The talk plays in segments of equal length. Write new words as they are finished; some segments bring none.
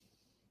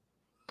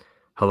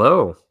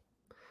Hello.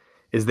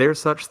 Is there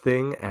such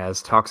thing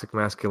as toxic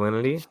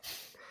masculinity?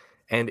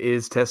 And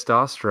is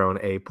testosterone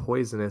a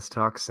poisonous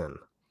toxin?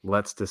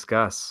 Let's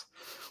discuss.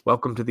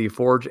 Welcome to the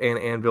Forge and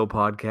Anvil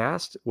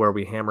podcast, where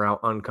we hammer out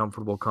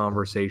uncomfortable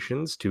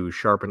conversations to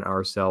sharpen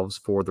ourselves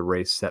for the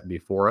race set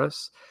before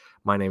us.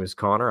 My name is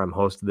Connor. I'm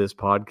host of this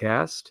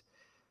podcast.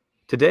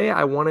 Today,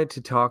 I wanted to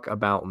talk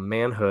about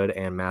manhood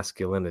and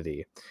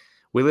masculinity.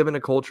 We live in a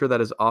culture that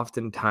is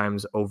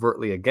oftentimes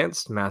overtly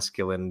against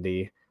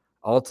masculinity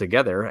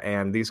altogether,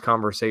 and these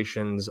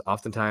conversations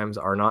oftentimes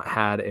are not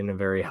had in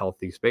very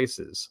healthy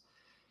spaces.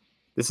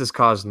 This has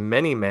caused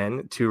many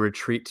men to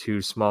retreat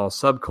to small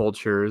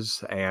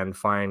subcultures and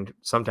find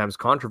sometimes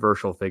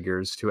controversial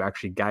figures to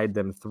actually guide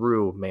them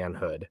through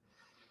manhood.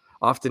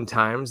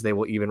 Oftentimes, they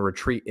will even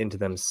retreat into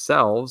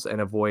themselves and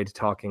avoid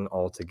talking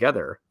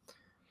altogether.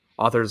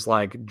 Authors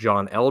like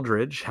John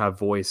Eldredge have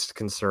voiced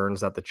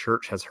concerns that the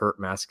church has hurt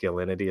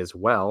masculinity as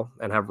well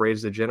and have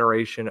raised a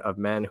generation of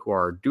men who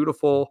are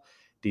dutiful,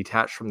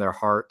 detached from their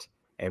heart,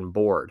 and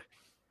bored.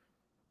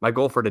 My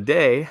goal for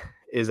today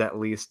is at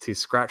least to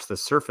scratch the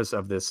surface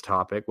of this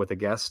topic with a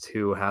guest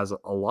who has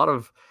a lot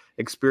of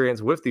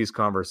experience with these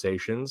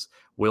conversations,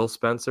 Will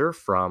Spencer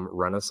from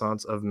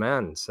Renaissance of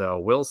Men. So,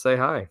 Will, say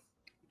hi.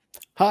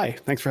 Hi,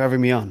 thanks for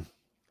having me on.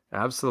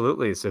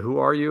 Absolutely. So, who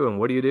are you and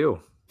what do you do?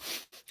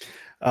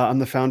 I'm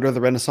the founder of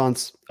the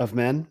Renaissance of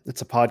Men.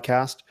 It's a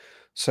podcast.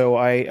 So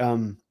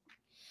I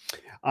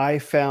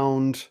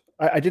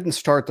didn't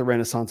start the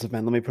Renaissance of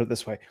Men. Let me put it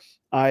this way: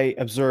 I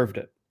observed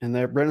it, and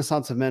the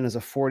Renaissance of Men is a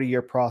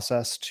 40-year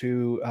process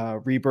to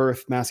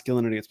rebirth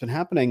masculinity. It's been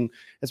happening.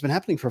 It's been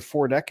happening for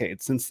 4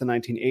 decades since the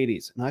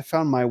 1980s, and I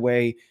found my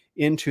way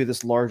into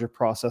this larger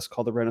process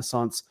called the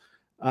Renaissance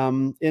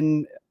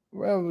in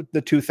the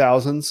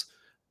 2000s.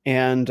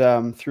 And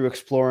through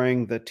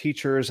exploring the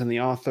teachers and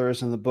the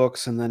authors and the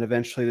books, and then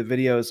eventually the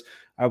videos,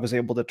 I was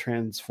able to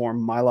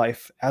transform my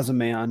life as a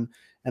man.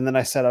 And then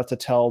I set out to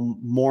tell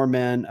more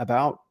men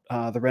about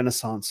the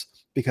Renaissance,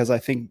 because I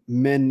think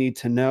men need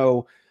to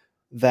know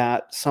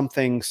that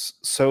something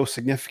so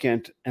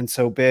significant and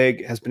so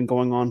big has been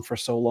going on for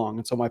so long.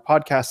 And so my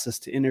podcast is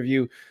to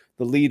interview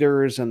the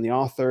leaders and the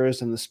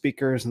authors and the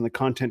speakers and the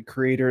content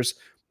creators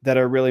that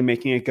are really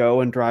making it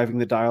go and driving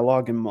the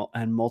dialogue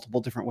in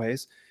multiple different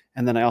ways.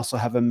 And then I also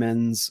have a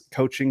men's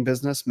coaching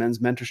business, men's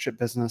mentorship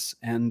business,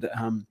 and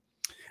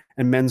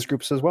men's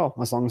groups as well,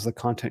 as long as the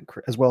content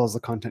as well as the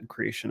content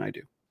creation I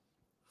do.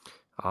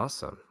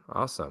 Awesome.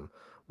 Awesome.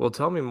 Well,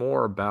 tell me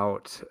more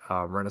about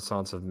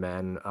Renaissance of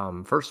Men.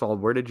 First of all,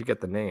 where did you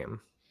get the name?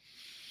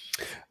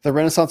 The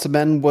Renaissance of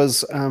Men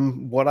was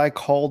what I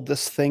called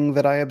this thing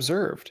that I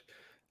observed,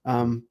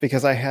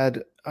 because I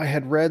had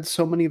read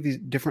so many of these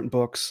different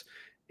books,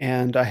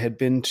 and I had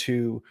been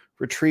to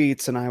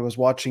retreats, and I was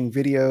watching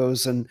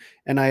videos,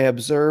 and I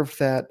observed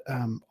that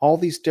all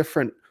these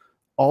different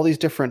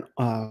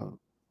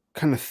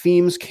kind of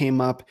themes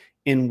came up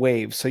in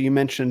waves. So you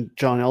mentioned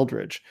John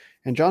Eldredge,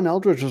 and John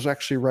Eldredge was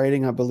actually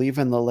writing, I believe,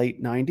 in the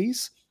late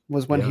 90s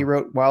was when he Yeah.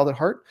 wrote Wild at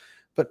Heart.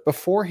 But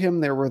before him,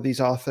 there were these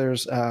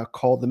authors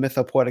called the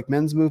Mythopoetic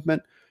Men's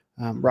Movement,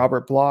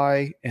 Robert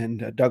Bly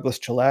and Douglas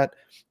Gillette.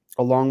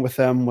 Along with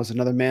them was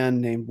another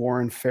man named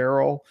Warren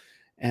Farrell.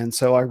 And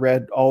so I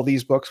read all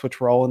these books, which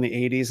were all in the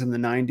 80s and the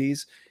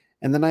 90s.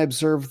 And then I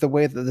observed the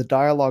way that the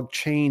dialogue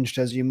changed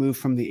as you move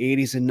from the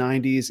 80s and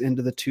 90s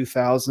into the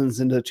 2000s,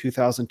 into the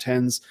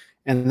 2010s,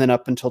 and then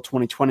up until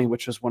 2020,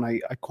 which is when I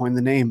coined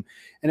the name.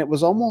 And it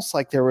was almost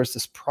like there was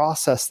this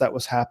process that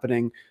was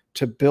happening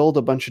to build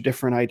a bunch of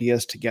different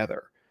ideas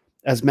together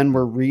as men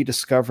were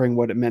rediscovering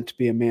what it meant to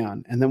be a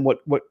man. And then what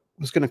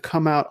was going to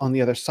come out on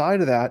the other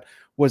side of that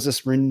was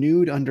this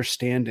renewed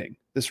understanding,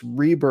 this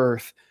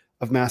rebirth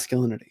of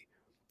masculinity.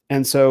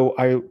 And so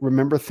I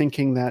remember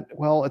thinking that,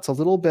 well, it's a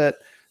little bit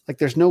like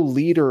there's no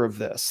leader of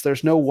this.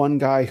 There's no one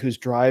guy who's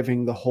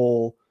driving the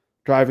whole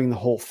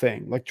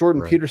thing. Like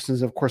Jordan Right. Peterson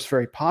is, of course,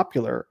 very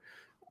popular,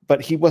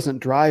 but he wasn't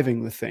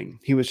driving the thing.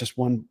 He was just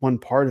one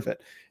part of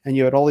it. And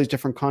you had all these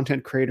different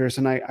content creators.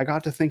 And I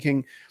got to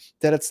thinking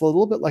that it's a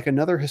little bit like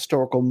another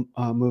historical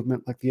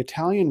movement, like the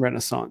Italian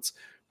Renaissance,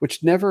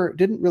 which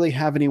didn't really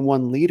have any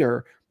one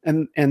leader.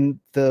 And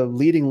the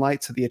leading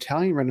lights of the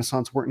Italian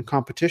Renaissance weren't in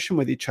competition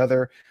with each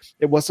other.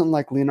 It wasn't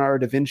like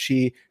Leonardo da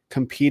Vinci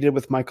competed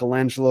with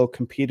Michelangelo,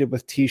 competed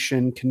with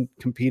Titian,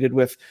 competed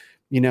with,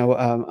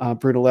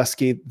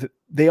 Brunelleschi.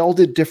 They all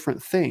did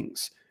different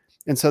things.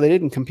 And so they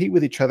didn't compete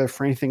with each other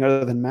for anything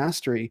other than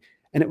mastery.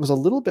 And it was a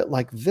little bit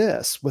like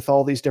this with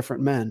all these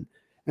different men.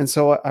 And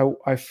so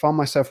I found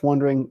myself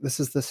wondering, this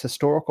is this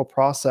historical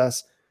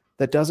process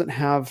that doesn't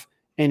have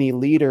any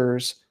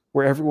leaders,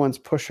 where everyone's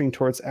pushing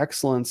towards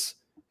excellence.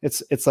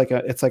 It's like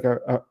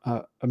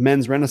a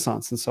men's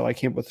renaissance. And so I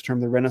came up with the term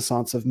the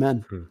Renaissance of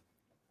Men. Hmm.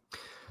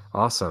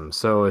 Awesome.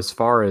 So, as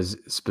far as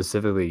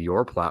specifically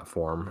your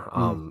platform,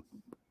 Mm.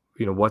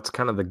 what's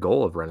kind of the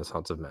goal of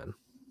Renaissance of Men?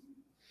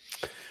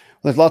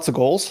 There's lots of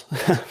goals.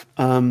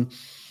 um,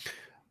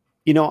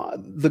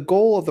 the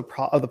goal of the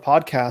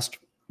podcast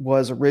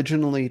was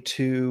originally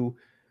to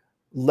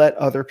let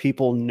other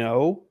people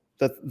know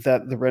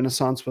that the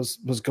Renaissance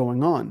was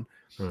going on.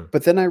 Hmm.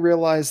 But then I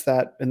realized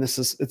that, and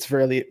it's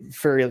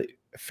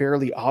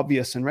fairly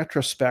obvious in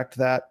retrospect,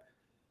 that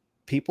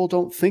people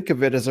don't think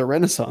of it as a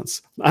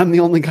Renaissance. I'm the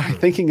only guy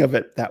thinking of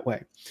it that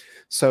way.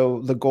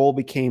 So the goal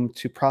became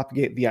to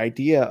propagate the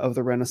idea of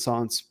the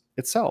Renaissance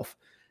itself,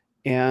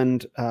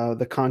 and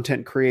the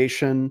content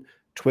creation,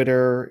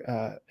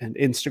 Twitter and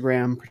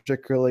Instagram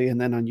particularly, and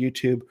then on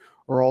YouTube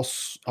are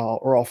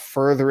all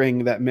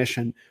furthering that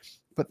mission.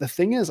 But the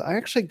thing is, I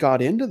actually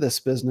got into this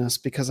business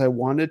because I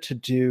wanted to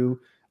be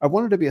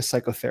a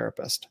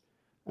psychotherapist,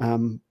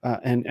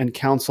 and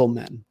counsel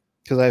men,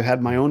 because I've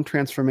had my own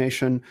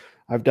transformation.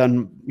 I've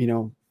done,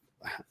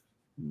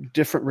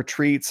 different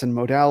retreats and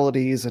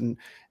modalities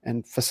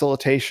and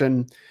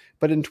facilitation.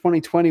 But in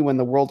 2020, when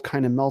the world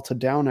kind of melted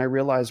down, I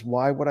realized,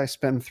 why would I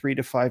spend 3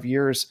 to 5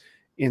 years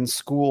in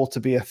school to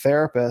be a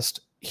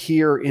therapist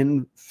here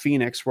in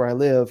Phoenix, where I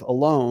live,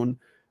 alone,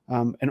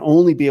 and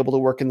only be able to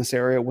work in this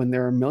area when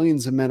there are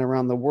millions of men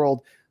around the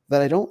world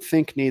that I don't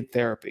think need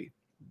therapy.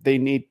 They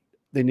need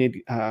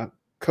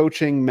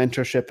coaching,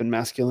 mentorship, and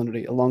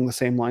masculinity along the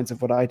same lines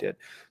of what I did.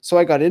 So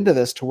I got into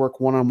this to work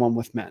one-on-one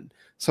with men.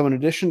 So in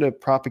addition to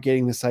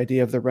propagating this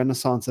idea of the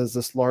Renaissance as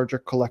this larger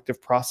collective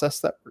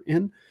process that we're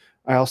in,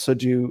 I also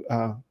do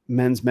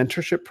men's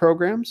mentorship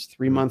programs,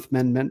 3-month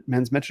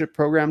men's mentorship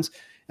programs.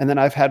 And then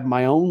I've had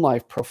my own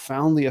life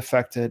profoundly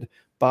affected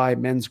by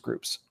men's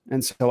groups.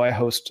 And so I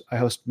host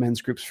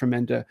men's groups for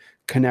men to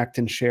connect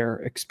and share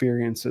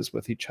experiences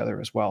with each other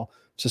as well,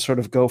 to sort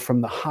of go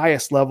from the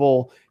highest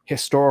level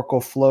historical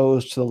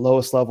flows to the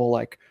lowest level,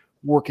 like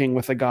working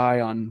with a guy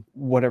on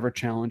whatever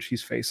challenge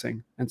he's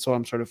facing. And so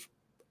I'm sort of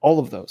all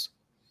of those.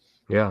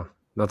 Yeah,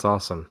 that's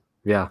awesome.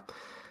 Yeah,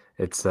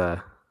 it's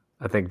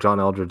I think John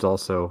Eldredge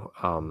also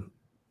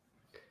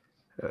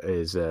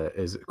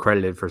is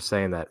credited for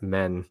saying that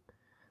men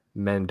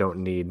don't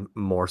need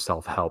more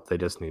self-help, they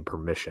just need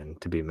permission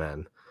to be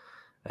men.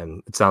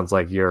 And it sounds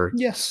like you're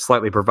Yes.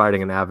 slightly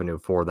providing an avenue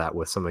for that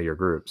with some of your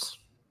groups.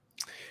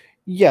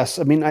 Yes.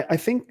 I mean, I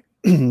think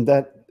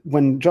that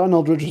when John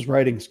Eldredge was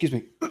writing,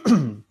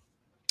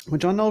 when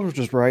John Eldredge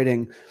was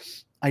writing,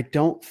 I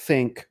don't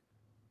think,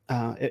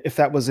 if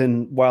that was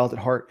in Wild at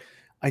Heart,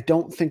 I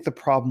don't think the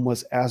problem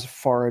was as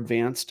far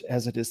advanced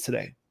as it is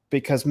today,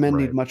 because men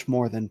need much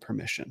more than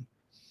permission.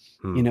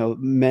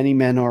 Many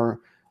men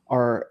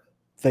are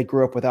they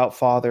grew up without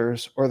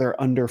fathers, or they're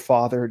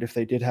underfathered if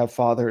they did have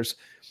fathers.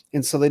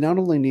 And so they not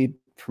only need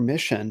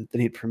permission, they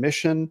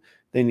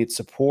need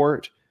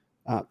support,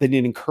 they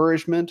need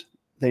encouragement,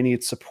 they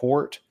need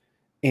support,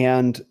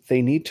 and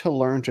they need to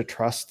learn to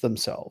trust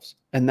themselves.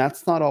 And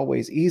that's not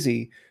always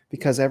easy,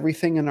 because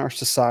everything in our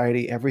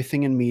society,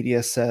 everything in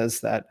media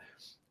says that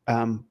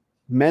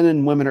men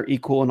and women are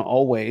equal in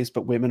all ways,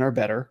 but women are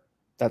better.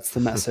 That's the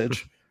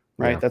message.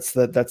 Right. Yeah.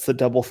 That's the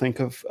double think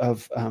of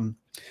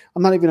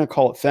I'm not even going to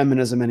call it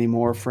feminism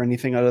anymore for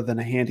anything other than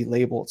a handy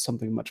label. It's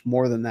something much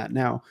more than that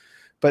now.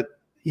 But,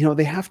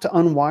 they have to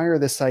unwire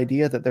this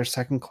idea that they're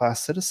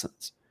second-class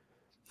citizens,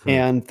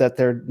 and that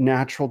their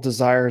natural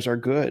desires are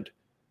good.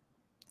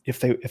 If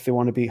they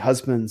want to be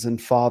husbands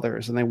and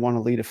fathers, and they want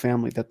to lead a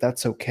family,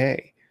 that's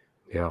okay.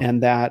 Yeah.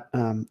 And that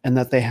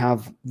they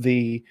have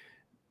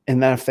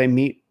and that if they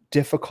meet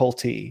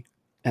difficulty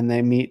and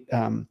they meet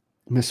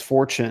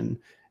misfortune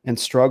and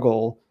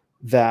struggle,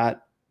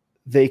 that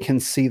they can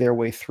see their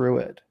way through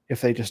it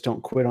if they just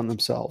don't quit on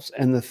themselves.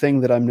 And the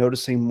thing that I'm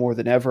noticing more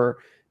than ever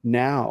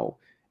now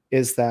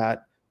is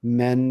that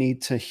men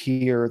need to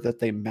hear that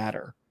they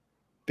matter,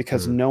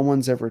 because no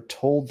one's ever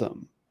told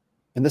them.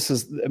 And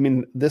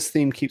this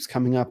theme keeps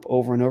coming up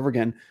over and over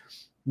again.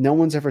 No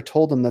one's ever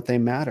told them that they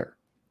matter.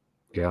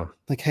 Yeah.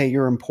 Like, hey,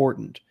 you're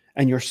important,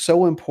 and you're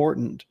so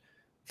important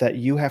that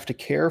you have to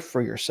care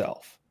for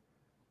yourself.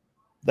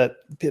 That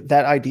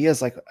idea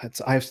is like,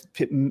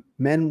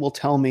 men will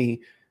tell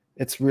me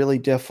it's really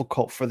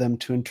difficult for them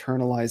to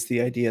internalize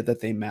the idea that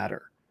they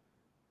matter.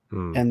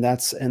 And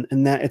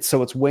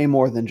it's way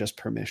more than just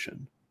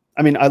permission.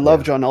 I mean, I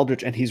love John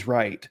Eldredge, and he's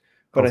right,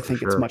 but I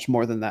think it's much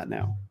more than that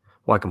now.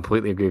 Well, I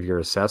completely agree with your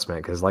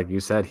assessment, because like you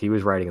said, he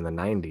was writing in the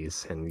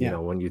 90s. And,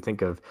 when you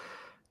think of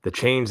the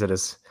change that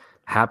has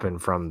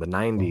happened from the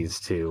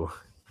 90s to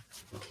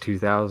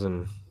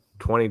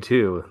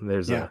 2022,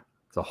 there's a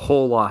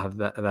whole lot of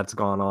that's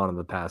gone on in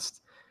the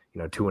past,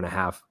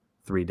 2.5,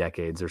 3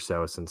 decades or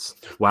so since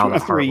Wild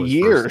at Heart was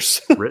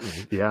first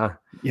written.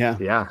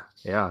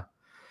 Yeah.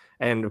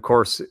 And of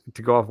course,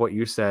 to go off what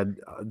you said,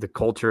 the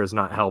culture is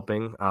not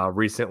helping.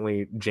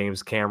 Recently,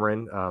 James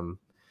Cameron,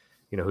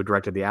 who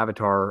directed the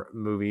Avatar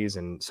movies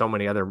and so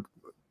many other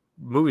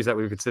movies that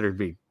we consider to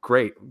be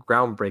great,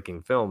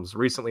 groundbreaking films,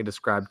 recently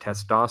described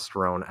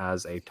testosterone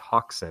as a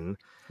toxin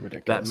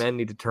that men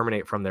need to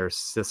terminate from their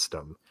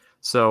system.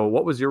 So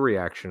what was your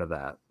reaction to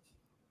that?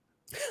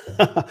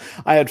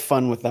 I had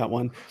fun with that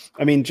one.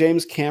 I mean,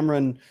 James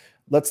Cameron,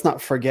 let's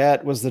not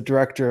forget, was the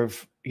director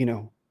of,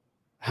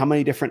 how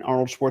many different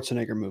Arnold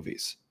Schwarzenegger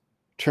movies?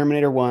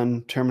 Terminator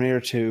 1, Terminator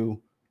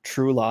 2,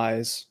 True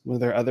Lies. Were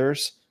there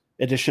others?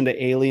 In addition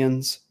to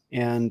Aliens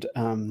and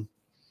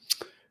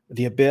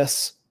The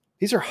Abyss.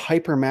 These are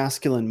hyper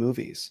masculine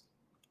movies.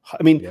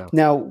 I mean, Yeah.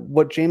 now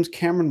what James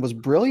Cameron was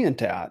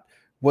brilliant at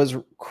was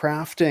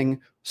crafting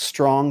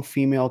strong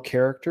female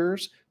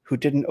characters who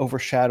didn't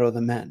overshadow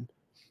the men.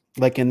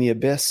 Like in The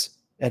Abyss,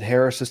 Ed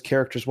Harris's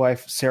character's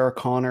wife, Sarah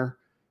Connor,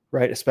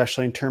 right?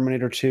 Especially in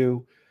Terminator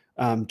 2,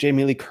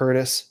 Jamie Lee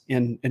Curtis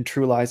in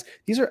True Lies.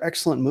 These are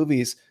excellent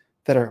movies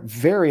that are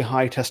very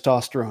high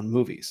testosterone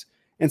movies.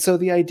 And so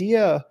the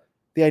idea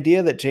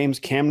that James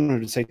Cameron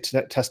would say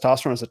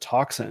testosterone is a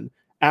toxin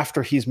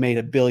after he's made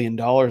 $1 billion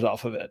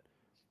off of it,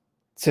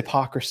 it's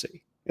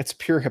hypocrisy. It's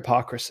pure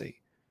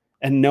hypocrisy.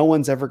 And no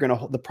one's ever going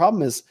to, the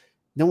problem is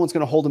no one's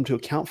going to hold him to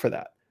account for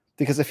that.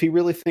 Because if he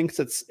really thinks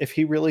it's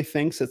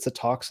a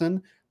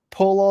toxin,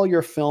 pull all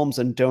your films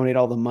and donate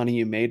all the money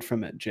you made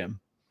from it, Jim.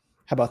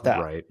 How about that?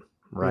 Right.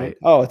 Right? Right.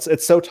 Oh,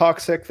 it's so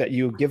toxic that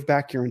you give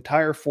back your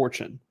entire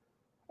fortune.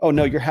 Oh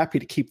no, you're happy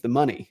to keep the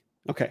money.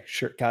 Okay,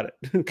 sure, got it.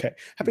 Okay,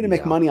 happy to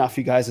make Yeah. money off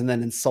you guys and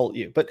then insult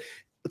you. But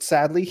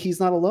sadly, he's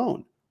not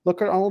alone.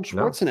 Look at Arnold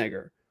No.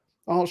 Schwarzenegger.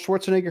 Arnold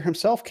Schwarzenegger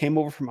himself came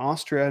over from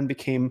Austria and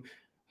became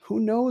who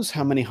knows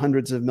how many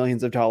hundreds of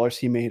millions of dollars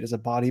he made as a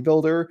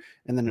bodybuilder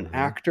and then an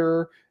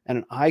actor and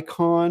an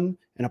icon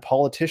and a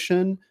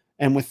politician.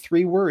 And with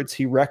 3 words,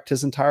 he wrecked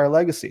his entire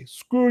legacy.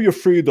 Screw your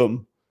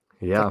freedom.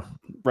 It's like, Yeah.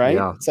 right?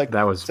 Yeah. It's like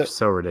That was so,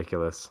 so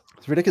ridiculous.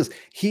 it's ridiculous.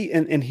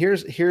 And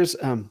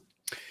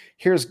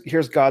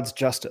here's God's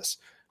justice,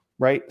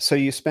 right? So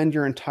you spend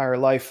your entire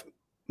life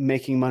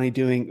making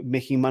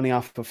money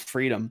off of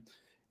freedom.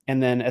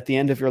 And then at the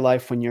end of your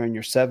life, when you're in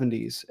your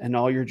 70s and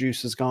all your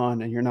juice is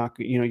gone and you're not,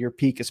 your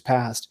peak is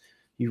past,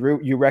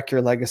 you wreck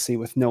your legacy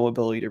with no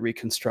ability to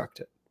reconstruct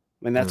it.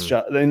 I mean, that's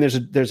just, and there's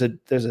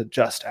a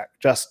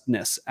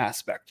justness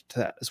aspect to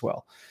that as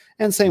well.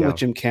 And same with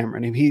Jim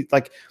Cameron.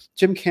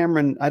 Jim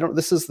Cameron,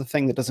 this is the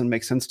thing that doesn't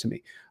make sense to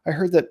me. I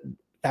heard that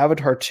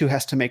Avatar 2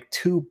 has to make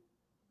 $2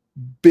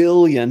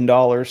 billion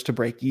to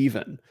break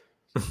even.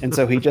 And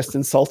so he just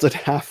insulted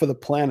half of the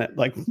planet.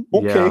 Like,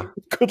 okay,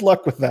 good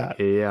luck with that.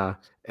 Yeah.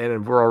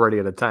 And we're already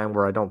at a time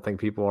where I don't think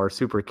people are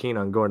super keen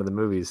on going to the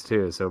movies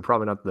too. So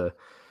probably not the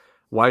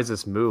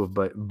wisest move,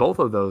 but both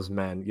of those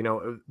men,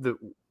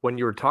 when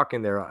you were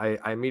talking there,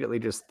 I immediately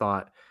just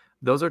thought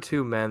those are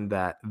 2 men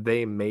that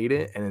they made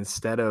it. And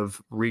instead of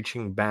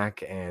reaching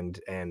back and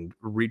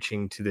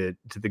reaching to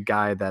the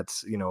guy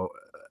that's,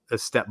 a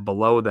step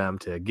below them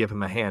to give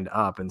him a hand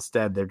up,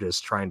 instead they're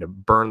just trying to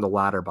burn the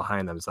ladder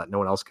behind them so that no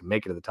one else can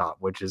make it to the top,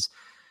 which is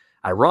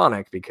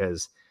ironic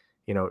because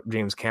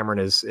James Cameron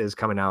is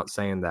coming out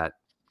saying that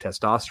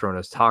testosterone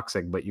is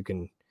toxic, but you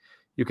can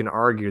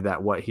argue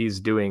that what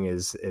he's doing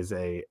is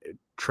a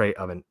trait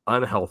of an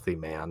unhealthy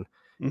man,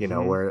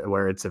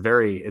 where it's a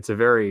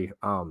very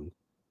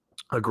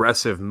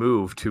aggressive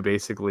move to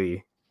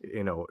basically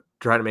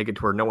try to make it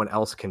to where no one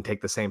else can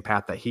take the same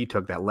path that he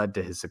took that led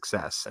to his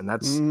success. And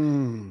that's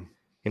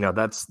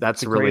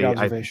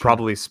really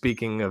probably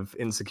speaking of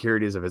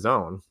insecurities of his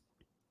own.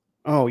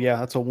 Oh yeah,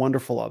 that's a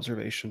wonderful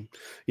observation.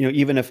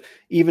 Even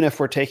if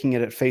we're taking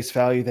it at face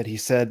value that he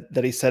said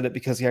it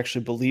because he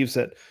actually believes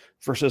it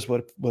versus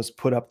what was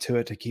put up to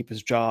it to keep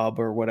his job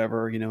or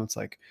whatever, it's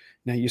like,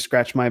 you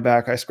scratch my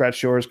back, I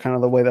scratch yours, kind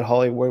of the way that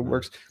Hollywood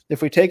works.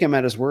 If we take him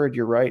at his word,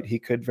 you're right. He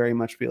could very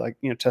much be like,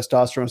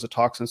 testosterone is a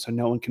toxin, so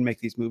no one can make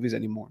these movies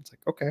anymore. It's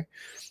like,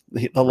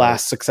 okay, the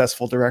last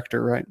successful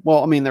director, right?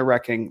 Well, I mean, they're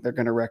going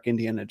to wreck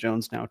Indiana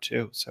Jones now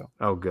too. So,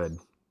 oh, good.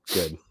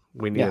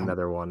 We need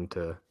another one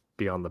to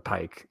be on the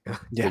pike.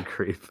 Good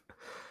grief.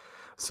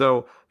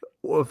 So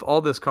with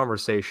all this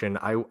conversation,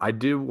 I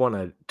do want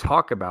to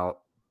talk about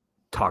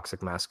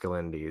toxic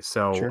masculinity.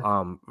 So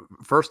sure.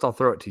 First I'll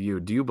throw it to you.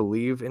 Do you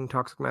believe in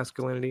toxic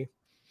masculinity?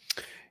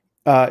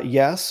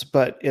 Yes,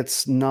 but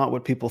it's not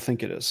what people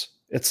think it is.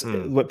 It's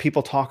what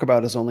people talk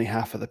about is only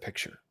half of the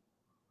picture.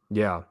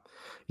 Yeah.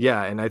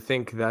 And I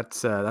think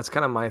that's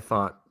kind of my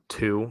thought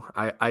too.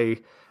 I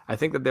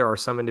think that there are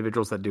some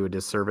individuals that do a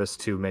disservice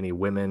to many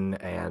women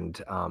and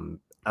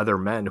other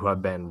men who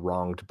have been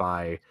wronged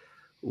by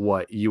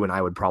what you and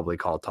I would probably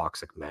call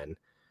toxic men,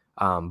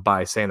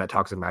 by saying that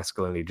toxic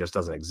masculinity just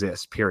doesn't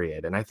exist,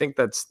 period. And I think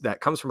that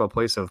comes from a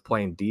place of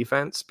playing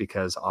defense,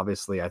 because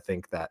obviously I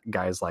think that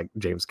guys like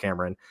James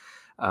Cameron,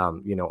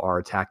 are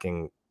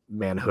attacking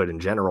manhood in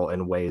general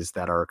in ways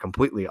that are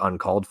completely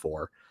uncalled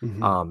for.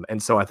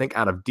 And so I think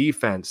out of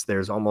defense,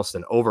 there's almost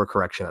an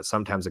overcorrection that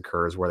sometimes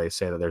occurs where they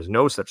say that there's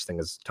no such thing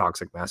as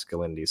toxic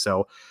masculinity.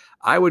 So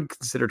I would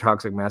consider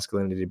toxic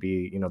masculinity to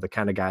be, the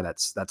kind of guy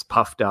that's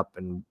puffed up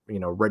and,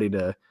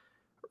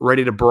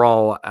 ready to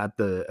brawl at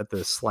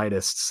the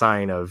slightest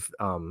sign of,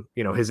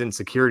 his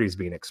insecurities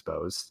being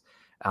exposed.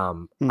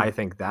 I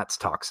think that's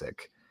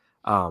toxic.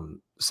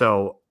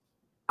 So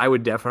I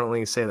would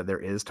definitely say that there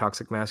is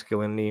toxic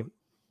masculinity.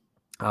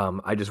 I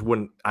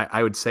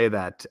would say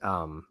that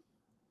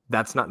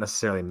that's not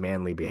necessarily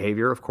manly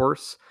behavior, of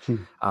course,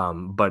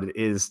 but it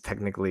is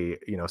technically,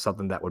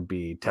 something that would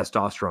be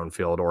testosterone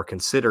filled or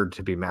considered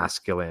to be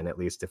masculine, at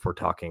least if we're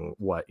talking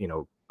what,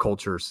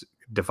 cultures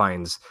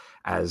defines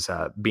as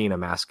being a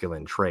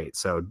masculine trait.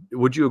 So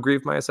would you agree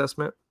with my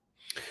assessment?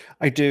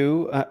 I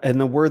do, and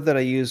the word that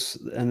I use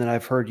and that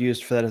I've heard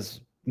used for that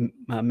is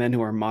men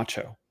who are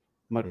macho.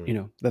 Mm. You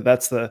know,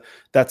 that's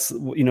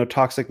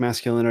toxic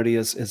masculinity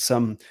is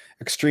some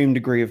extreme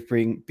degree of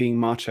being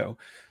macho.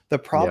 The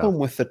Yeah. problem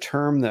with the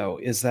term, though,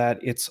 is that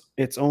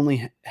it's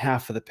only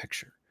half of the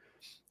picture,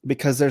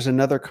 because there's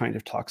another kind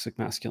of toxic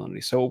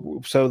masculinity.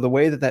 So the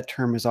way that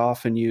term is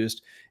often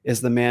used is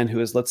the man who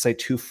is, let's say,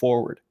 too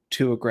forward,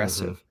 too Hmm.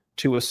 aggressive,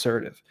 too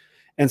assertive.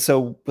 And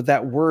so, but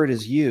that word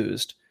is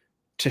used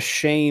to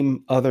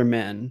shame other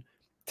men,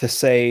 to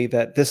say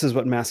that this is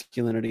what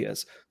masculinity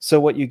is. So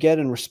what you get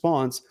in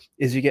response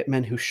is you get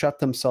men who shut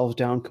themselves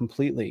down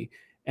completely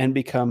and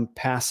become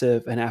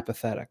passive and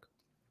apathetic.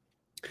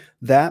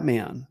 That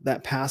man,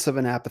 that passive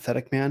and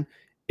apathetic man,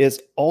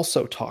 is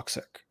also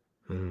toxic,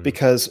 Mm.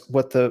 because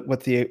what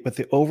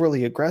the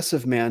overly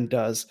aggressive man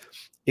does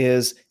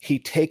is he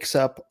takes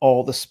up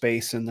all the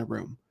space in the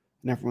room,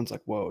 and everyone's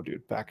like, "Whoa,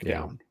 dude, back Yeah.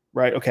 down."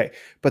 Right? Okay.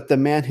 But the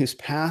man who's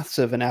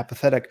passive and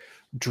apathetic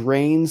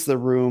drains the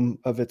room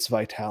of its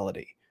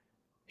vitality.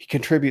 He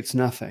contributes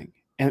nothing.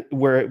 And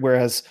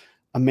whereas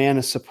a man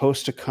is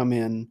supposed to come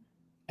in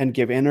and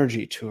give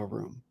energy to a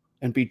room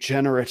and be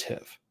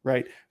generative,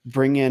 right?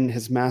 Bring in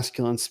his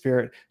masculine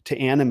spirit to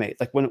animate.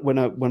 Like when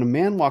a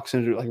man walks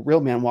into, like a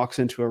real man walks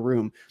into a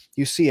room,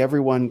 you see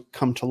everyone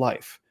come to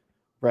life,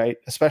 right?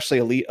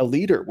 Especially a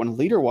leader. When a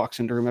leader walks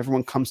into a room,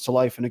 everyone comes to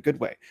life in a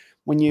good way.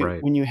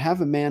 Right. When you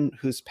have a man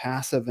who's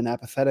passive and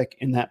apathetic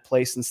in that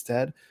place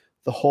instead,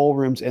 the whole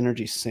room's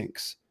energy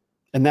sinks,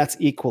 and that's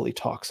equally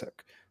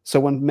toxic. So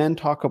when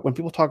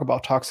people talk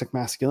about toxic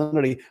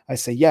masculinity, I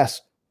say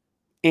yes,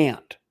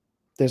 and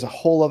there's a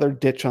whole other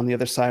ditch on the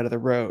other side of the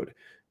road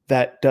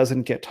that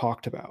doesn't get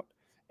talked about.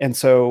 And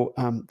so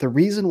the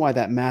reason why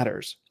that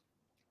matters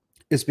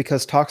is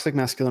because toxic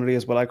masculinity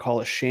is what I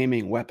call a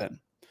shaming weapon.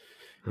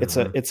 Hmm.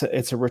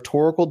 It's a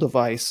rhetorical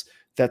device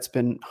that's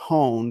been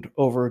honed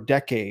over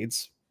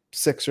decades,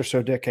 6 or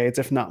so decades,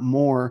 if not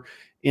more,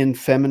 in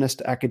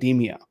feminist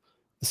academia. Yeah.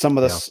 Some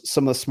of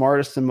the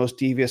smartest and most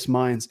devious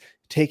minds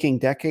taking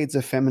decades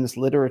of feminist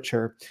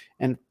literature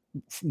and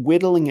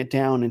whittling it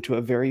down into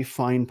a very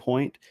fine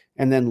point,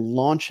 and then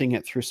launching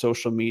it through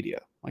social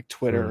media like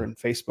Twitter Mm. and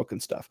Facebook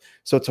and stuff.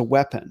 So it's a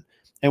weapon.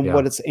 And Yeah.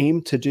 what it's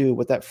aimed to do,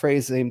 what that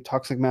phrase aimed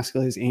toxic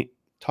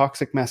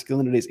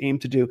masculinity is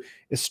aimed to do,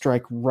 is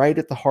strike right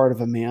at the heart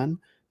of a man,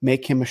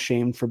 make him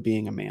ashamed for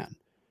being a man.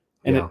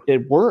 And Yeah.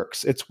 it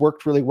works. It's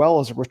worked really well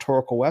as a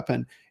rhetorical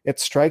weapon. It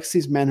strikes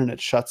these men and it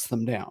shuts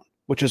them down,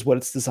 which is what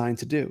it's designed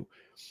to do.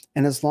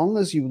 And as long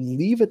as you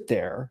leave it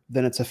there,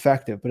 then it's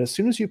effective. But as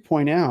soon as you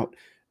point out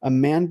a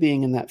man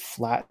being in that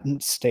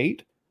flattened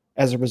state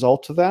as a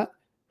result of that,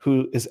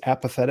 who is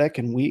apathetic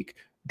and weak,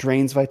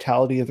 drains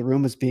vitality of the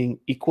room as being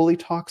equally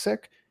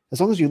toxic,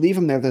 as long as you leave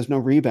him there, there's no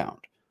rebound.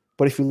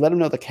 But if you let him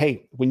know, like,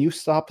 hey, when you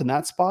stop in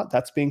that spot,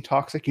 that's being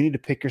toxic, you need to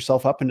pick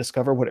yourself up and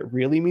discover what it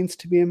really means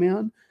to be a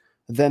man,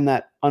 then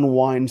that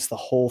unwinds the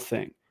whole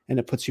thing and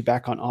it puts you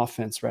back on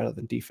offense rather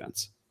than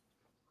defense.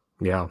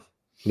 Yeah.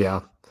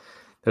 Yeah.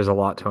 There's a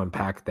lot to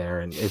unpack there,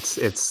 and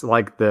it's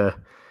like the,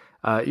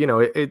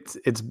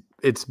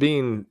 it's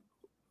being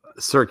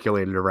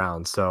circulated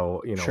around.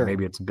 So Sure.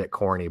 maybe it's a bit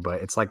corny,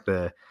 but it's like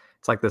the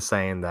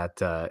saying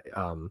that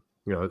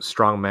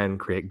strong men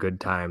create good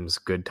times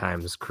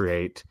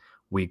create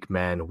weak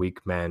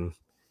men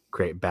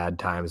create bad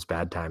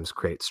times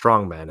create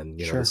strong men, and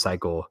the Sure.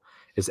 cycle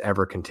is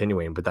ever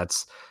continuing. But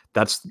that's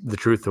the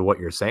truth of what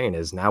you're saying,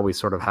 is now we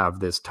sort of have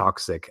this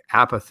toxic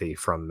apathy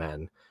from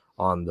men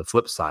on the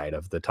flip side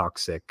of the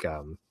toxic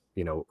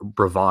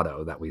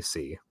bravado that we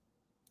see.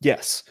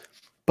 Yes.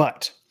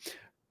 But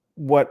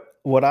what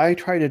I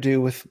try to do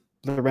with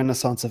the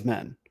Renaissance of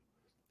Men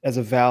as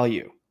a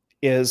value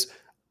is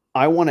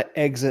I want to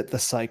exit the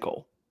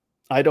cycle.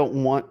 I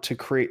don't want to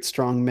create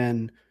strong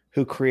men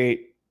who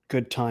create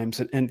good times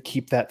and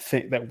keep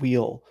that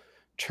wheel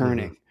Hmm.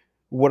 turning.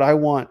 What I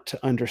want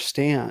to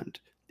understand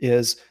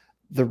is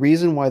the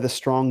reason why the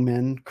strong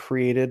men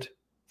created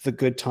the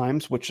good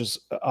times, which is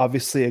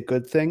obviously a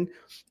good thing,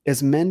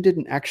 is men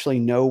didn't actually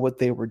know what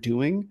they were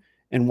doing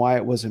and why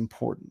it was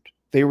important. Mm.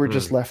 They were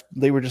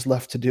just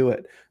left to do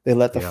it. They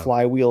let the Yeah.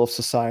 flywheel of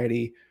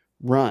society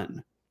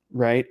run,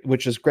 right?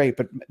 Which is great,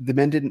 but the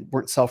men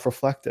weren't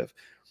self-reflective.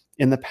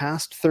 In the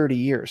past 30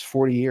 years,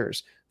 40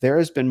 years, there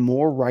has been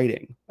more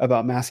writing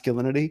about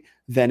masculinity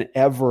than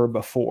ever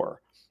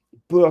before. Mm.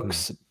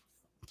 Books,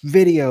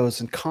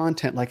 videos, and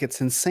content. Like, it's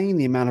insane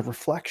the amount of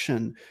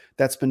reflection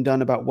that's been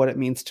done about what it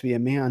means to be a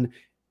man,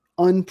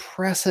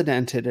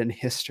 unprecedented in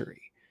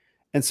history.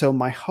 And so,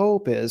 my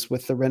hope is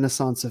with the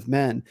Renaissance of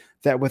Men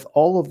that with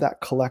all of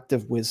that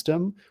collective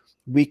wisdom,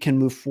 we can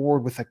move forward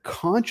with a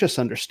conscious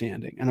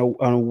understanding and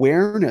an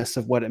awareness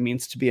of what it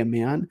means to be a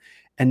man,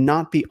 and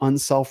not be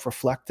unself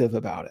reflective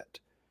about it,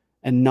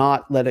 and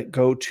not let it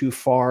go too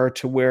far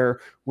to where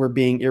we're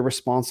being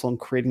irresponsible and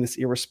creating this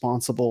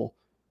irresponsible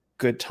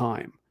good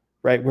time,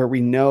 right? Where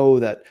we know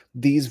that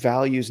these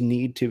values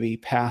need to be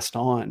passed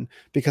on.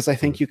 Because I Mm.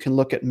 think you can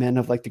look at men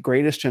of like the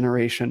greatest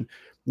generation,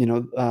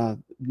 not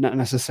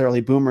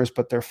necessarily boomers,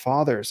 but their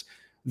fathers.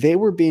 They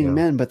were being Yeah.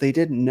 men, but they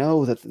didn't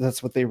know that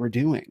that's what they were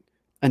doing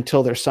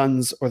until their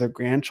sons or their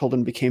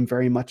grandchildren became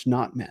very much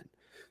not men.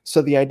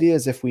 So the idea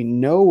is, if we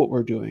know what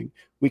we're doing,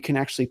 we can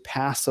actually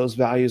pass those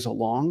values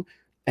along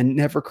and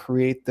never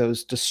create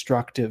those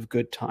destructive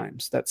good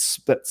times. That's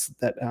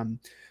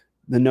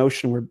the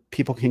notion where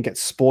people can get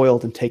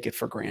spoiled and take it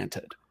for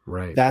granted.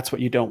 Right. That's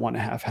what you don't want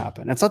to have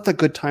happen. It's not that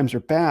good times are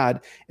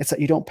bad. It's that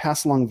you don't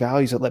pass along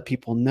values that let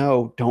people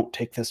know, don't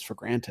take this for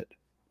granted.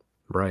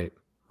 Right.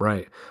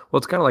 Right. Well,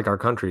 it's kind of like our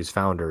country's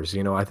founders.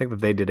 I think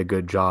that they did a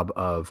good job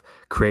of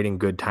creating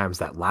good times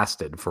that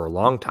lasted for a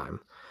long time.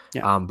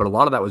 Yeah. But a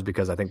lot of that was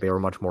because I think they were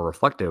much more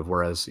reflective.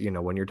 Whereas,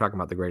 when you're talking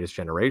about the greatest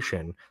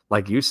generation,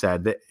 like you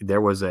said,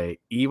 there was a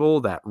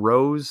evil that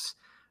rose,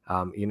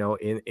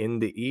 in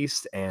the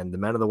East, and the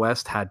men of the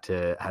West had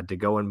to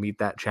go and meet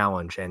that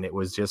challenge. And it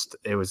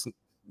was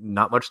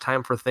not much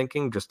time for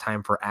thinking, just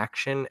time for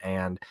action.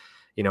 And,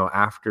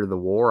 after the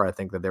war, I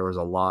think that there was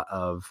a lot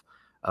of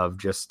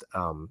just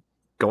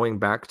going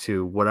back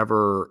to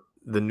whatever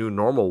the new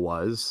normal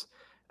was,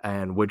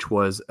 and which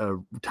was a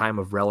time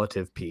of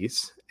relative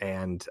peace.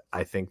 And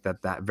I think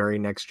that that very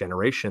next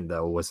generation,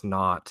 though, was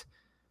not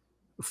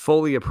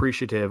fully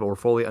appreciative or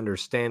fully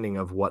understanding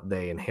of what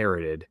they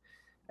inherited.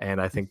 And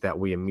I think that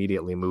we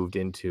immediately moved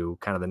into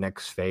kind of the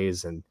next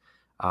phase. And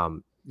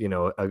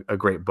a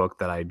great book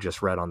that I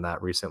just read on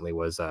that recently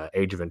was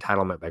Age of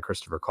Entitlement by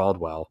Christopher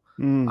Caldwell.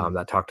 Mm.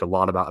 That talked a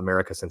lot about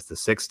America since the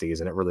 60s,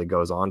 and it really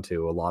goes on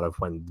to a lot of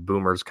when the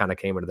boomers kind of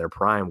came into their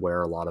prime,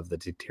 where a lot of the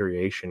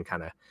deterioration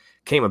kind of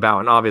came about.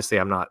 And obviously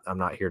I'm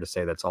not here to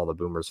say that's all the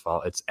boomers'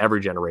 fault. It's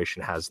every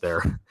generation has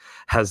their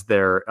has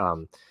their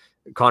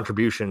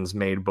contributions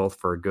made, both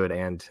for good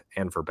and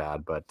for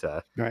bad. But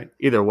Right.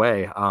 either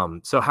way,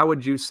 so how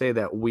would you say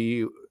that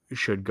we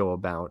should go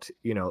about,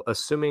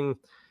 assuming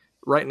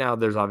right now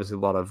there's obviously a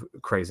lot of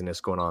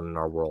craziness going on in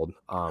our world,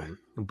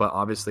 but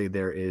obviously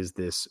there is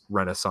this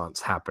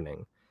renaissance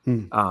happening.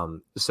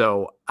 Mm.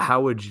 So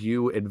how would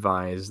you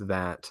advise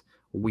that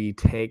we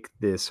take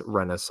this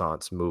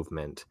renaissance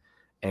movement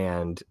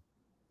and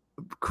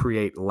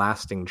create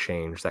lasting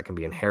change that can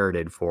be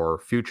inherited for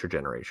future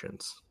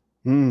generations?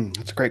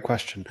 That's a great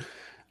question.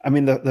 I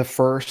mean, the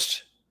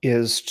first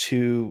is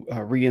to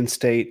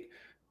reinstate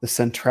the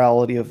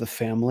centrality of the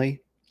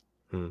family.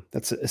 Hmm.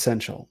 That's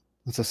essential.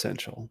 That's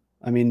essential.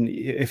 I mean,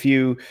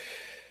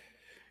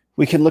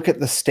 we can look at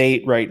the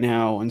state right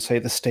now and say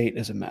the state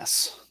is a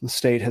mess. The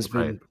state has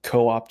Right. been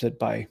co-opted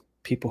by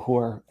people who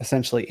are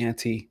essentially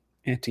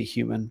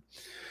anti-human.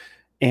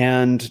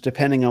 And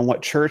depending on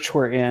what church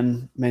we're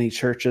in, many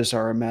churches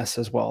are a mess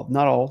as well.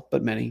 Not all,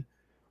 but many.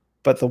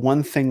 But the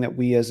one thing that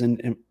we as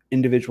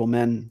individual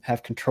men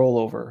have control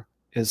over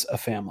is a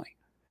family.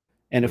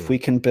 And if Hmm. we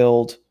can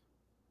build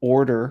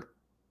order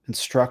and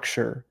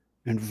structure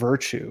and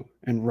virtue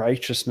and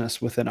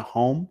righteousness within a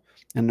home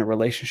and a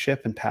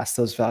relationship, and pass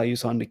those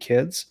values on to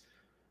kids,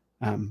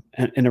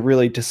 in a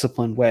really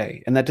disciplined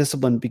way. And that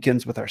discipline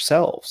begins with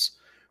ourselves,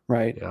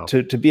 right? Yeah.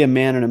 To be a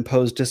man and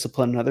impose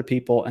discipline on other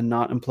people and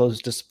not impose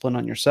discipline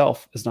on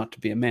yourself is not to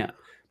be a man.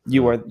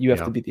 You have Yeah.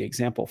 to be the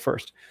example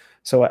first.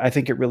 So I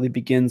think it really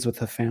begins with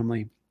the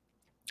family.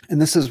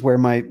 And this is where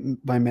my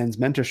men's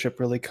mentorship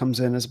really comes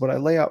in, is what I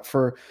lay out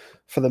for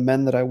the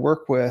men that I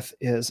work with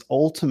is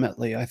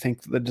ultimately, I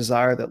think, the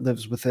desire that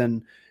lives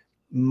within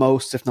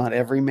most, if not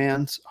every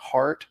man's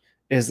heart,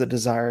 is the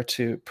desire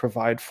to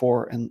provide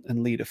for and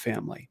lead a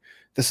family.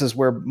 This is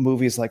where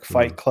movies like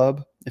Fight Hmm.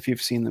 Club, if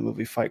you've seen the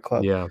movie Fight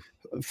Club, Yeah.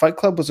 Fight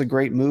Club was a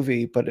great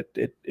movie, but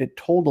it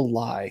told a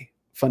lie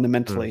Hmm.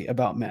 fundamentally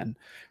about men.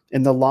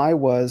 And the lie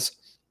was,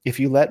 if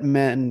you let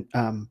men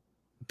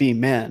be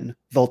men,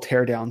 they'll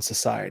tear down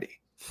society.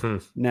 Hmm.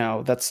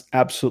 Now that's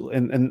absolutely,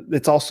 and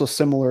it's also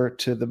similar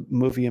to the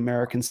movie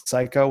American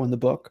Psycho and the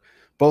book,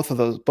 both of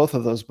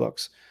those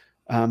books.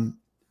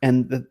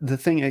 And the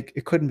thing,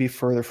 it couldn't be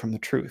further from the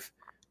truth,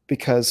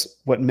 because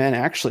what men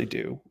actually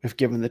do, if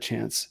given the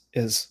chance,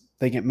 is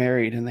they get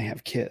married and they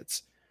have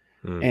kids.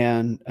 Hmm.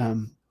 And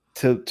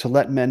to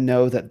let men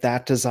know that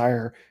that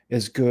desire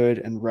is good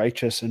and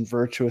righteous and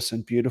virtuous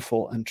and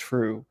beautiful and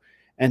true,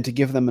 and to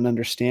give them an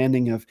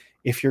understanding of,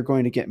 if you're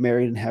going to get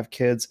married and have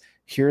kids,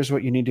 here's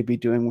what you need to be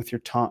doing with your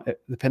time,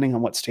 depending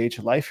on what stage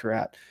of life you're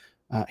at.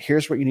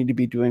 Here's what you need to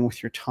be doing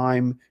with your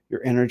time,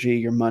 your energy,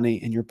 your money,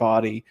 and your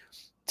body,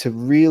 to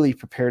really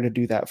prepare to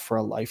do that for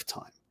a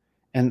lifetime.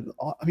 And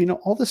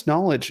all this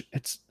knowledge,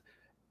 it's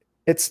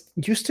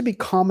used to be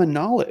common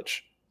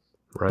knowledge,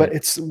 but Right.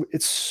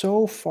 it's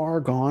so far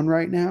gone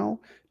right now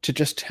to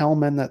just tell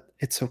men that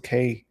it's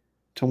okay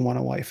to want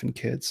a wife and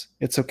kids.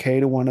 It's okay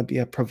to want to be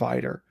a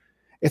provider.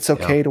 It's Yeah.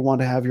 okay to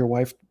want to have your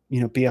wife,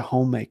 be a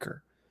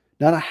homemaker,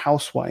 not a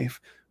housewife,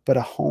 but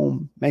a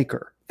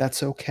homemaker.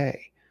 That's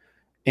okay.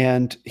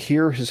 And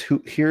here's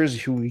who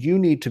you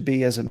need to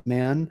be as a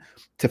man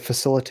to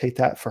facilitate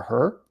that for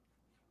her.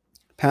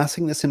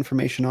 Passing this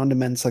information on to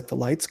men, it's like the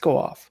lights go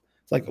off.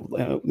 It's like,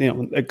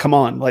 come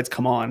on, lights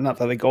come on. Not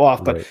that they go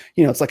off, but Right.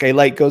 it's like a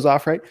light goes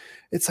off, right?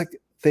 It's like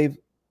they've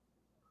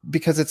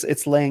because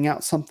it's laying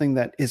out something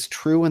that is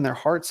true in their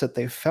hearts that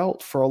they've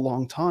felt for a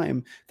long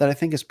time, that I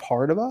think is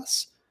part of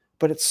us,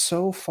 but it's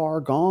so far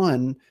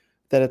gone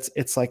that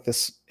it's like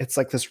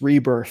this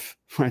rebirth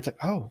where it's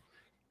like, oh,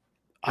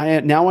 I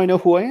know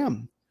who I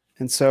am.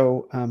 And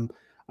so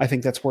I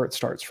think that's where it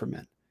starts for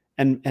men,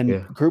 and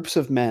Yeah. groups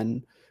of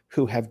men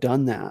who have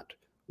done that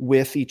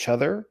with each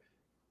other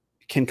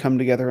can come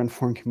together and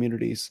form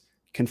communities,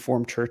 can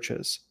form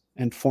churches,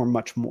 and form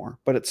much more.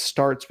 But it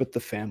starts with the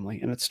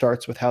family, and it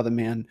starts with how the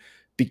man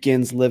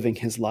begins living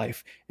his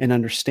life and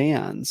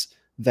understands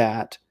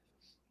that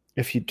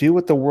if you do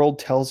what the world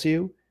tells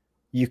you,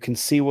 you can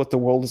see what the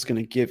world is going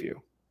to give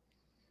you.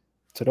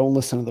 So don't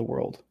listen to the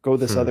world. Go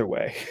this Hmm. other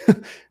way.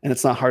 And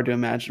it's not hard to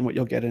imagine what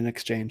you'll get in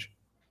exchange.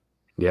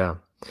 Yeah.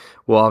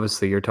 Well,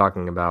 obviously, you're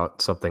talking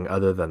about something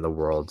other than the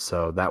world.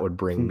 So that would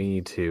bring Hmm.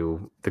 me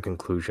to the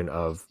conclusion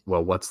of,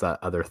 well, what's that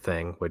other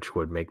thing, which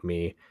would make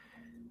me,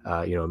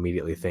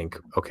 immediately think,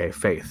 okay,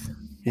 faith.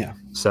 Yeah.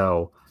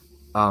 So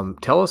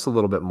tell us a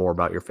little bit more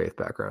about your faith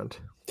background.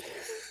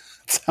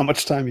 That's how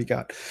much time you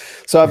got.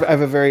 So I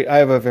have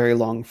a very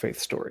long faith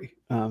story,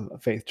 a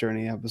faith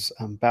journey. I was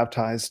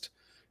baptized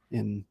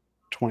in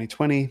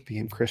 2020,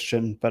 became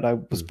Christian, but I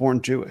was Hmm.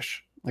 born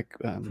Jewish,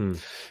 Hmm.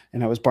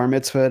 and I was bar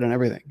mitzvahed and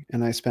everything.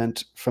 And I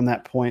spent from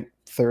that point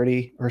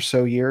 30 or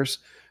so years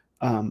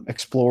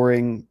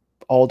exploring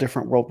all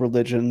different world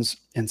religions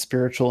and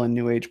spiritual and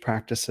new age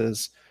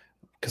practices,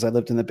 because I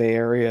lived in the Bay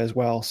Area as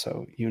well.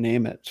 So you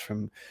name it,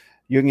 from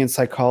Jungian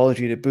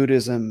psychology to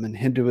Buddhism and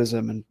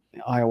Hinduism and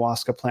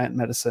ayahuasca plant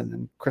medicine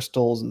and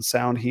crystals and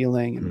sound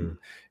healing and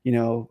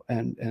Hmm.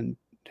 and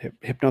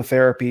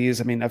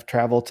hypnotherapies. I mean, I've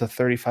traveled to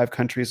 35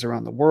 countries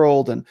around the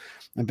world, and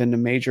I've been to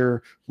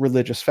major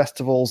religious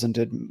festivals and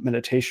did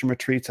meditation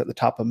retreats at the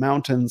top of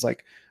mountains.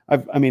 Like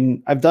I've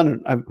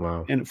done it.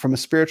 Wow. And from a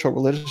spiritual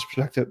religious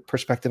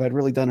perspective, I'd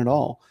really done it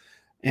all.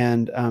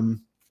 And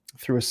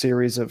through a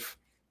series of,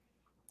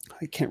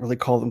 I can't really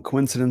call them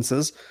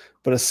coincidences,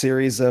 but a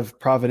series of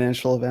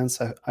providential events,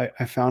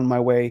 I found my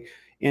way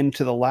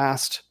into the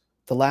last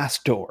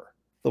door,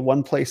 the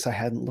one place I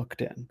hadn't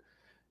looked in,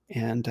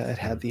 and it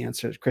Hmm. had the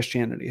answer to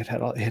Christianity. It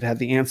had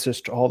the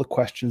answers to all the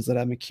questions that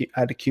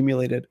I'd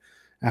accumulated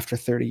after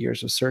 30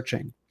 years of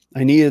searching.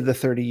 I needed the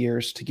 30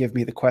 years to give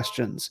me the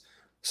questions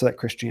so that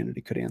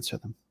Christianity could answer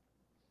them.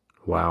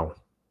 Wow.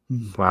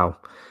 Hmm. Wow.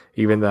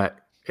 Even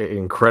that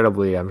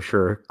incredibly, I'm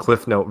sure,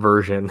 Cliff Note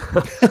version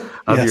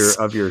Yes,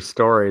 of your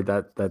story,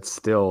 that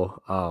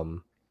still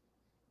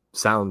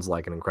sounds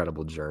like an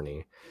incredible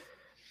journey.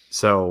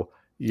 So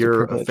it's a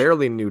you're privilege.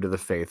 fairly new to the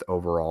faith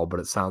overall, but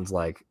it sounds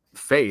like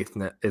faith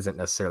isn't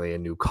necessarily a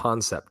new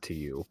concept to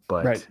you,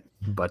 Right.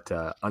 but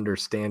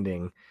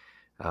understanding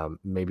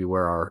maybe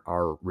where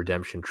our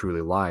redemption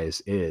truly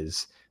lies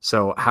is.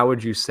 So how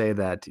would you say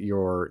that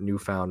your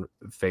newfound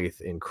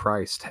faith in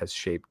Christ has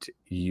shaped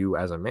you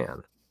as a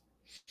man?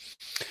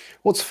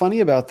 What's funny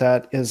about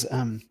that is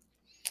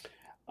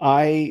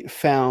I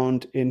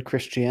found in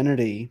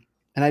Christianity,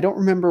 and I don't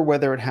remember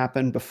whether it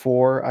happened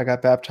before I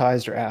got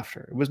baptized or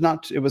after. It was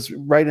not. It was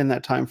right in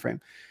that time frame.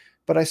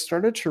 But I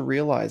started to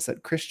realize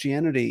that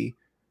Christianity,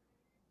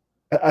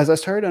 as I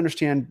started to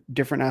understand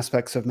different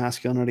aspects of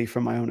masculinity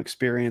from my own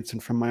experience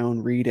and from my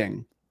own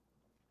reading,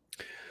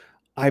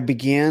 I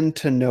began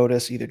to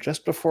notice, either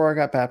just before I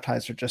got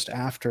baptized or just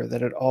after,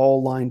 that it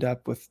all lined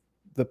up with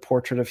the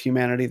portrait of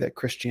humanity that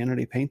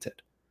Christianity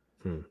painted.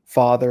 Hmm.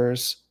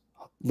 Fathers,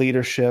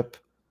 leadership,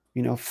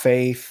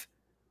 faith,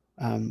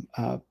 um,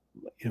 uh,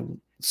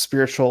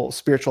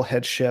 spiritual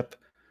headship,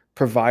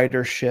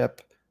 providership,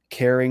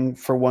 caring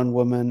for one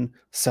woman,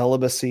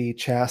 celibacy,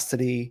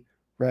 chastity,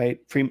 right?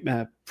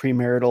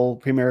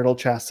 Premarital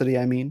chastity.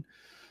 I mean,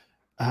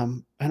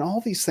 and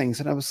all these things.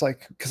 And I was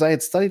like, because I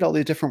had studied all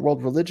these different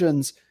world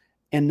religions,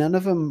 and none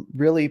of them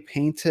really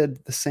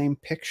painted the same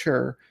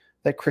picture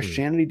that Hmm.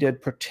 Christianity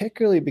did,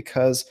 particularly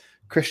because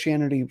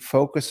Christianity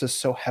focuses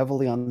so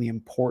heavily on the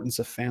importance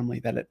of family,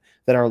 that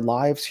our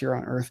lives here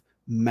on earth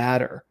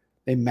matter.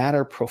 They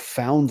matter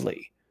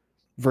profoundly,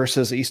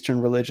 versus Eastern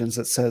religions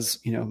that says,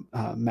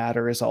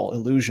 matter is all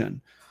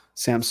illusion,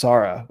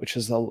 samsara, which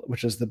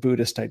is the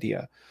Buddhist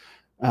idea.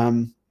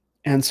 Um,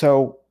 and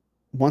so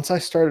once I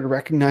started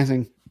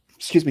recognizing,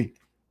 excuse me,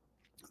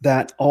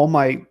 that all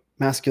my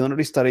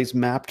masculinity studies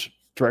mapped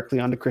directly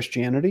onto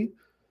Christianity,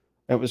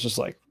 it was just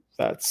like,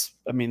 I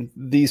mean,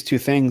 these two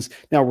things.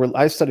 Now,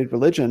 I've studied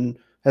religion,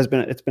 it's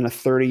been a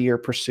 30-year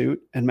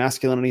pursuit, and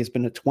masculinity has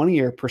been a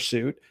 20-year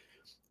pursuit.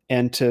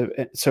 And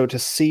to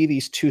see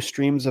these two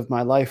streams of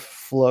my life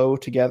flow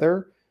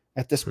together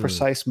at this Hmm.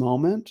 precise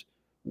moment,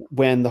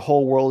 when the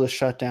whole world is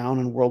shut down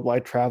and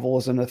worldwide travel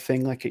isn't a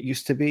thing like it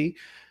used to be,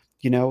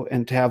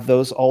 and to have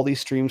all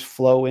these streams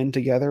flow in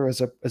together as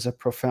a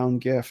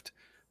profound gift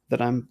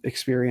that I'm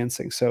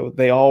experiencing. So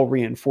they all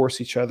reinforce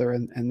each other,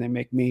 and they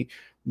make me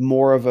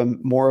more of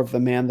the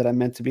man that I'm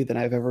meant to be than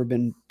I've ever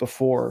been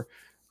before,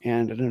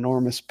 and an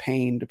enormous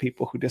pain to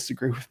people who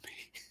disagree with me.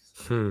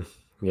 Hmm.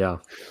 Yeah.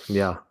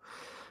 Yeah.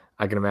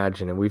 I can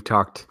imagine. And we've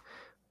talked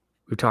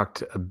we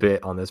talked a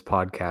bit on this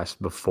podcast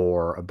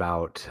before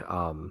about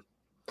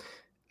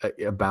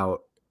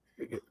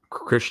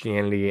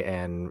Christianity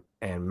and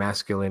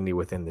masculinity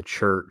within the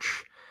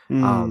church.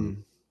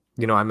 Um,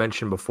 Mm, I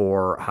mentioned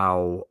before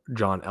how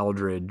John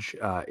Eldridge,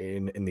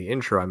 in the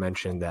intro, I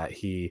mentioned that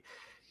he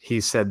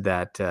said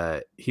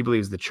that he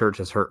believes the church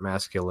has hurt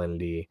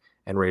masculinity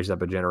and raised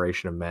up a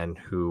generation of men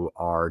who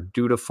are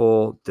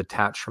dutiful,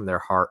 detached from their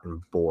heart,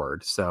 and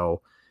bored.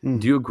 So, do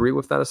mm. you agree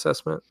with that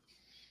assessment?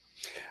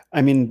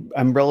 I mean,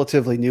 I'm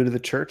relatively new to the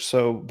church,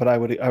 so but I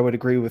would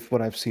agree with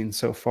what I've seen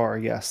so far.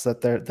 Yes,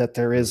 that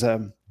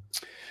Hmm.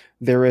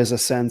 there is a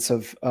sense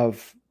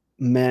of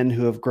men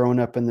who have grown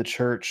up in the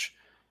church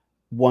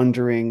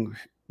wondering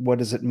what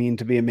does it mean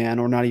to be a man,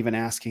 or not even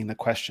asking the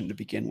question to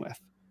begin with.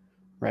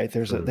 Right?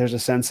 Hmm. There's a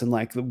sense in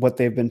like what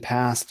they've been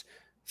passed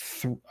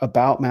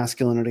about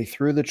masculinity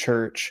through the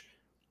church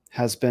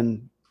has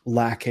been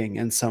lacking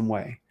in some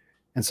way,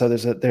 and so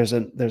there's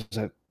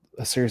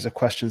a series of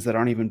questions that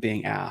aren't even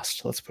being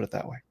asked. Let's put it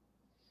that way.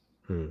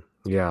 Hmm.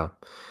 Yeah.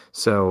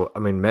 So, I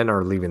mean, men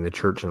are leaving the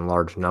church in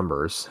large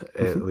numbers.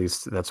 At Mm-hmm.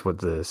 least that's what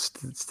the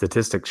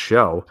statistics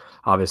show.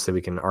 Obviously,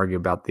 we can argue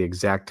about the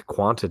exact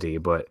quantity,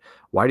 but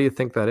why do you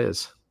think that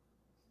is?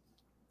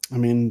 I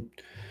mean,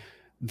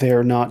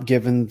 they're not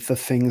given the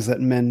things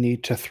that men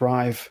need to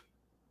thrive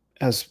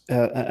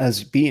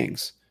as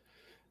beings.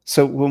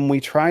 So when we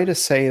try to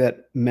say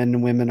that men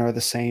and women are the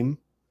same,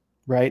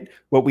 right?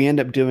 What we end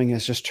up doing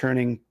is just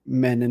turning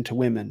men into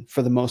women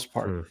for the most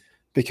part, Hmm.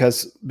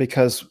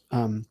 because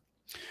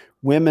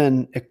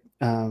women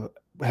uh,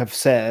 have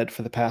said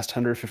for the past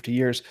 150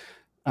 years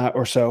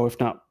or so, if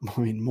not, I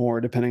mean,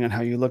 more, depending on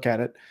how you look at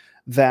it,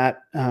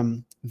 that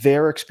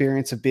their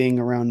experience of being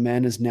around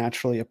men is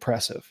naturally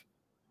oppressive,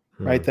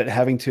 Hmm. right? That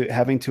having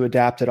to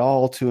adapt at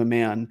all to a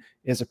man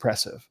is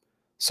oppressive.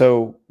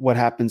 So what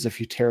happens if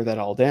you tear that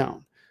all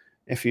down?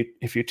 If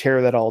you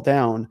tear that all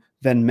down,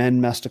 then men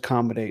must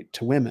accommodate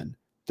to women.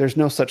 There's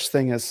no such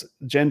thing as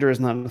gender is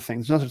not a thing.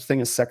 There's no such thing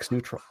as sex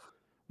neutral.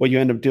 What you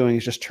end up doing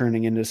is just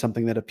turning into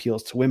something that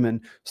appeals to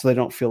women so they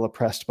don't feel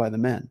oppressed by the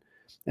men.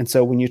 And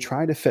so when you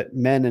try to fit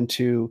men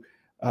into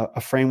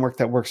a framework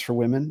that works for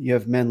women, you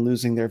have men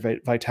losing their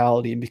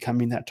vitality and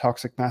becoming that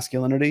toxic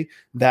masculinity,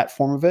 that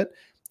form of it.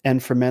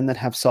 And for men that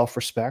have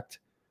self-respect,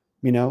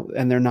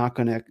 and they're not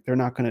going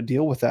to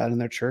deal with that in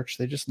their church,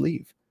 they just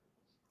leave.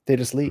 They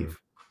just Hmm. leave.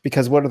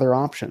 Because what are their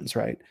options,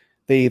 right?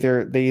 They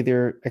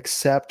either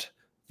accept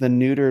the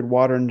neutered,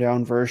 watered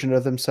down version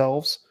of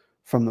themselves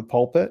from the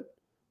pulpit,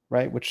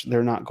 right, which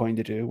they're not going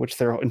to do, which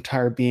their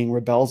entire being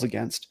rebels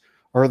against,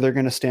 or they're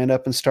going to stand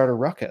up and start a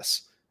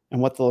ruckus. And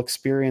what they'll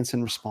experience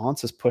in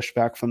response is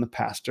pushback from the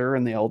pastor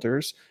and the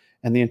elders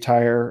and the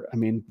entire, I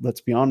mean,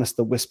 let's be honest,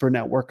 the whisper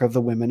network of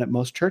the women at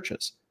most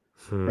churches,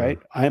 Hmm. right?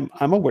 I'm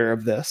aware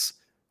of this,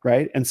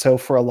 right? And so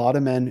for a lot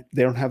of men,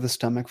 they don't have the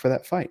stomach for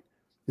that fight.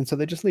 And so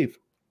they just leave.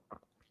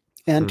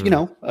 And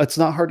Hmm. it's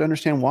not hard to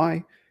understand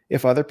why.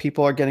 If other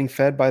people are getting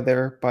fed by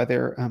their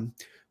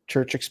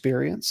church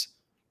experience,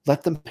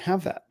 let them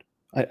have that.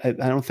 I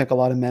don't think a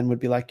lot of men would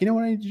be like, you know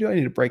what I need to do? I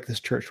need to break this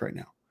church right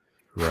now,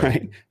 Right.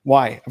 right?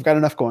 Why? I've got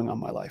enough going on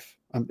in my life.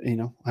 I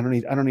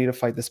don't need to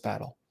fight this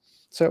battle.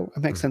 So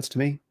it makes Hmm. sense to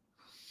me.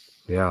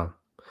 Yeah.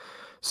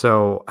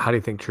 So, how do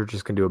you think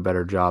churches can do a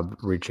better job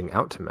reaching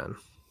out to men?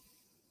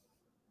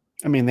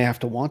 I mean, they have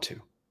to want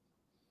to.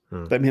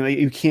 Hmm. I mean, like,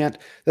 you can't.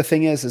 The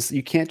thing is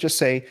you can't just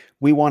say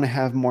we want to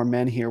have more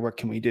men here. What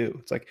can we do?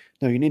 It's like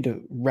no, you need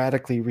to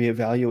radically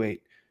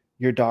reevaluate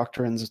your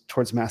doctrines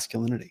towards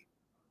masculinity.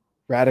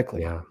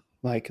 Radically, Yeah.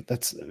 like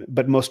that's.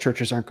 But most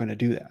churches aren't going to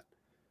do that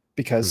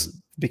Hmm.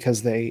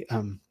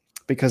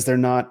 because they're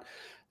not.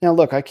 Now,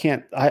 look, I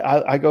can't.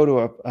 I go to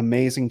a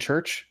amazing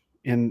church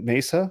in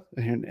Mesa,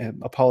 in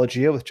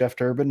Apologia with Jeff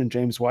Durbin and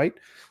James White.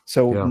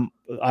 So Yeah.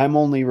 I'm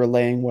only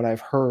relaying what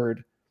I've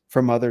heard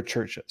from other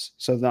churches.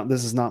 So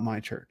this is not my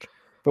church,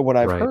 but what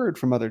I've Right. heard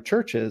from other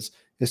churches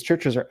is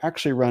churches are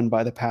actually run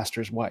by the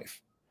pastor's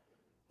wife,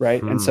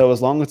 right? And Hmm. so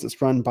as long as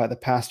it's run by the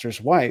pastor's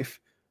wife,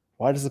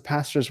 why does the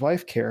pastor's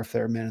wife care if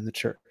there are men in the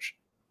church?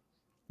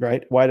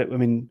 Right? I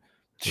mean,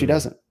 she Hmm.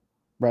 doesn't,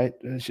 right?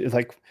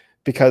 Like,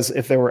 because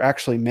if there were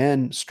actually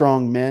men,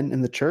 strong men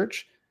in the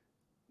church,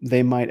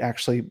 they might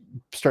actually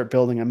start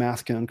building a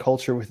masculine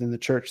culture within the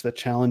church that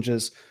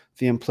challenges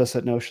the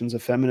implicit notions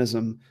of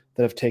feminism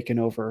that have taken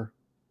over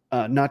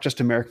not just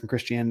American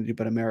Christianity,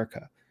 but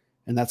America.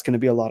 And that's going to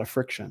be a lot of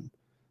friction.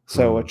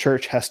 So a Hmm.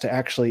 church has to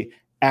actually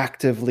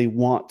actively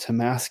want to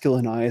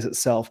masculinize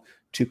itself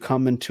to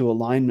come into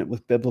alignment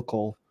with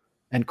biblical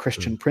and Hmm.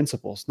 Christian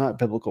principles, not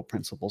biblical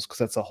principles, because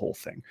that's a whole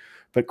thing,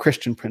 but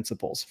Christian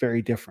principles,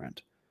 very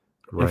different.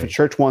 And if a Right.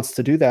 church wants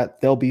to do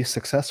that, they'll be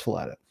successful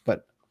at it.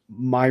 But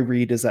my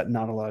read is that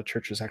not a lot of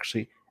churches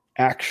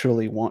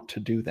actually want to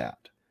do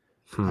that.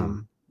 Hmm.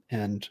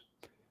 And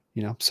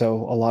so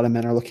a lot of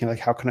men are looking like,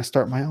 how can I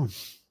start my own?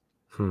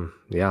 Hmm.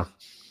 Yeah.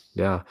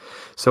 Yeah.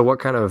 So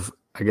what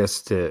I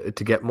guess to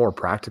get more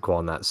practical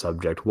on that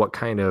subject, what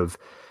kind of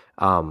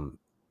um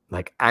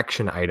like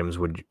action items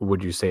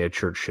would you say a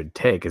church should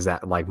take? Is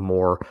that like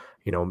more,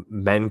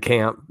 men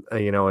camp,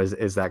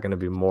 is that going to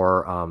be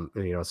more,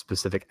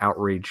 specific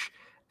outreach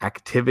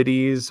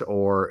activities,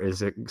 or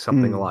is it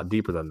something a Mm. lot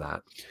deeper than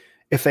that?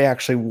 If they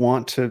actually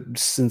want to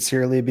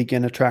sincerely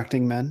begin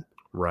attracting men.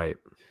 Right.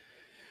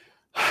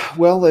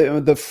 Well,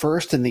 the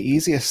first and the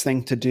easiest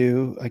thing to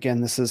do, again,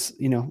 this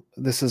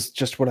is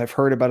just what I've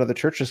heard about other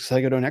churches because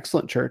I go to an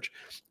excellent church,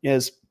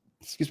 is,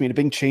 excuse me, to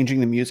begin changing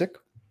the music.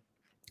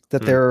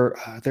 That Hmm.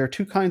 there are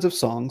two kinds of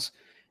songs,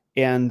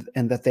 and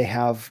that they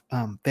have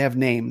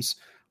names.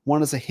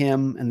 One is a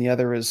hymn, and the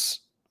other is,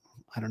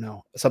 I don't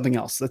know, something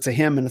else. It's a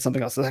hymn and it's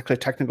something else. It's actually a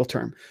technical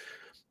term.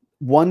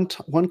 One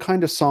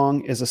kind of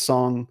song is a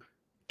song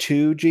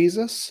to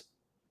Jesus,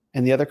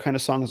 and the other kind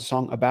of song is a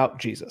song about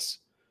Jesus.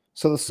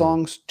 So the Hmm.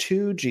 songs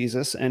to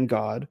Jesus and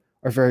God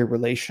are very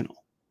relational.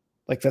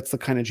 Like that's the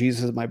kind of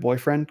Jesus is my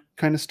boyfriend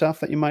kind of stuff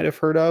that you might have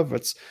heard of.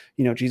 It's,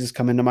 Jesus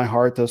come into my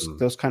heart, Hmm.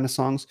 those kind of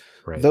songs.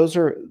 Right. Those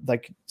are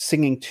like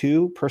singing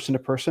to person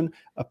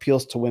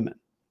appeals to women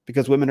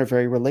because women are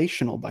very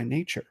relational by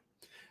nature.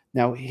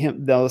 Now,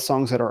 the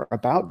songs that are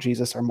about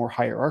Jesus are more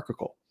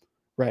hierarchical,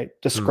 right?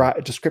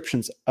 Hmm.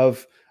 Descriptions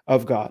of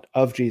God,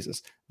 of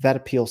Jesus, that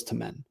appeals to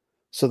men.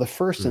 So the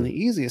first and Hmm.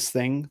 the easiest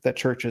thing that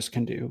churches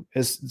can do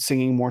is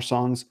singing more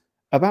songs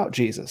about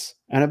Jesus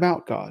and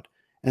about God,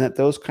 and that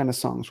those kind of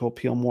songs will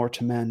appeal more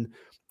to men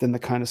than the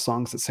kind of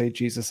songs that say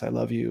Jesus, I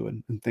love you,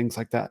 and things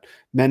like that.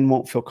 Men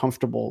won't feel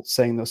comfortable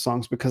saying those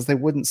songs because they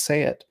wouldn't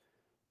say it.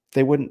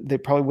 They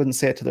probably wouldn't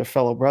say it to their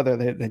fellow brother.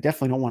 They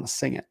definitely don't want to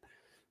sing it.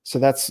 So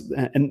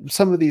and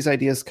some of these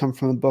ideas come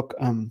from the book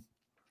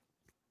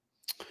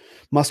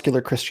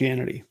Muscular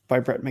Christianity by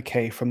Brett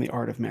McKay from The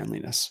Art of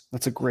Manliness.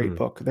 That's a great Hmm.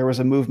 book. There was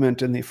a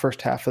movement in the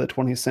first half of the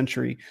 20th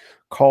century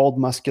called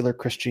Muscular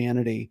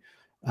Christianity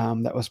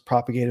that was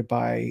propagated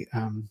by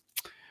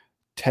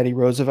Teddy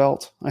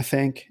Roosevelt, I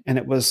think, and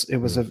it was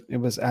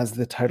Hmm. as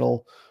the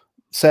title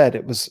said,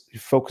 it was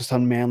focused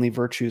on manly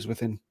virtues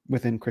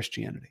within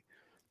Christianity.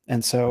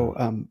 And Hmm.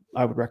 so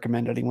I would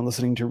recommend anyone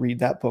listening to read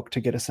that book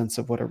to get a sense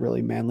of what a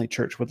really manly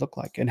church would look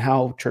like and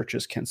how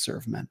churches can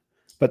serve men.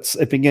 But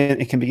it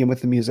can begin with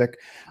the music.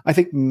 I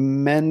think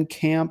men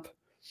camp.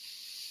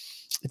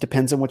 It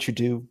depends on what you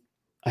do.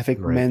 I think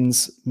Right.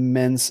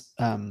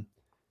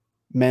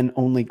 men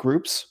only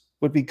groups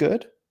would be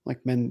good,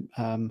 like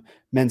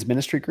men's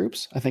ministry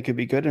groups. I think would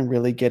be good and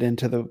really get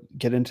into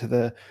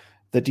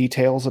the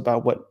details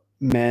about what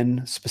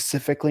men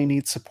specifically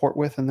need support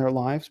with in their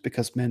lives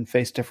because men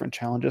face different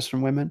challenges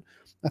from women.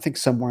 I think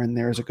somewhere in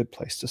there is a good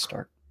place to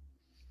start.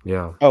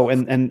 Yeah. Oh,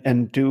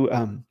 and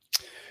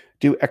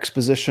do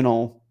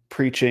expositional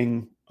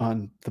preaching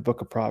on the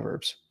book of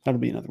Proverbs. That'll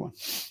be another one.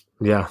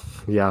 Yeah.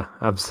 Yeah.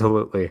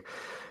 Absolutely.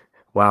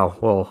 Wow.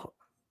 Well,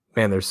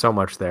 man, there's so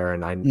much there,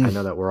 and I Mm.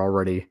 know that we're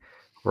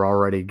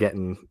already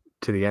getting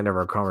to the end of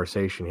our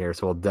conversation here,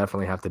 so we'll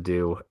definitely have to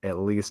do at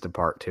least a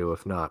part two,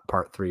 if not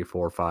part 3,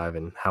 4, 5,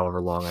 and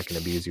however long I can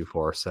abuse you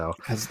for. So,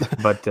 As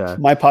but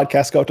my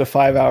podcasts go up to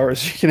 5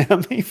 hours, you can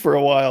have me for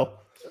a while.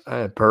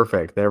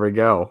 perfect. There we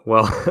go.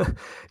 Well,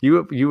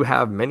 you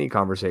have many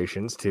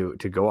conversations to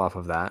go off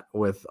of that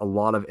with a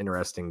lot of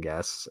interesting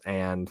guests,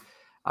 and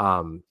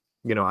um,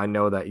 I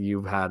know that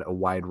you've had a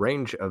wide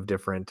range of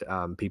different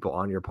people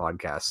on your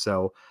podcast.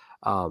 So,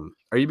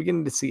 are you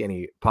beginning to see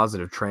any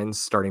positive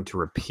trends starting to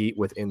repeat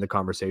within the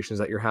conversations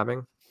that you're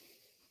having?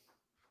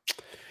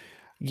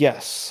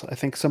 Yes, I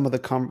think some of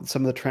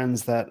the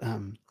trends that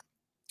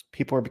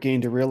people are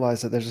beginning to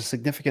realize that there's a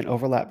significant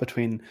overlap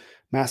between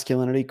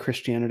masculinity,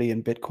 Christianity,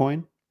 and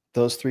Bitcoin.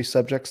 Those three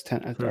subjects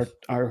Hmm.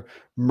 are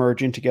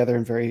merging together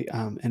in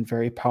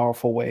very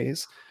powerful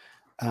ways.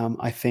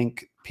 I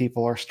think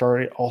people are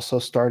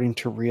starting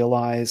to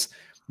realize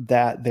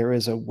that there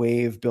is a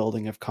wave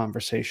building of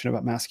conversation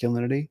about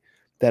masculinity.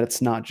 That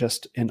it's not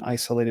just in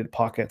isolated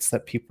pockets.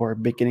 That people are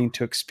beginning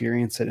to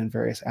experience it in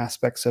various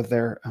aspects of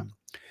their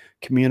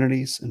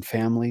communities and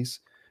families.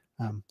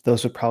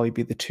 Those would probably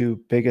be the two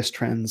biggest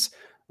trends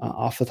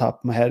off the top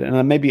of my head.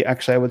 And maybe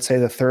actually, I would say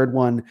the third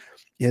one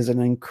is an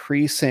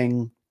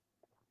increasing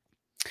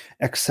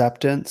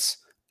acceptance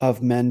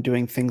of men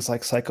doing things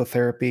like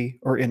psychotherapy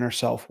or inner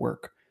self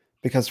work.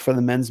 Because for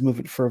the men's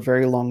movement for a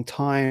very long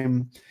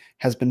time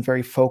has been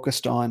very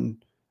focused on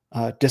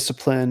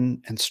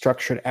discipline and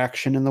structured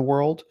action in the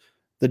world,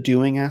 the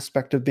doing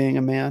aspect of being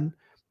a man,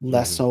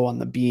 less Hmm. so on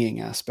the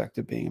being aspect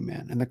of being a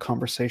man. And the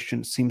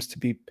conversation seems to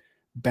be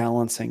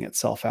balancing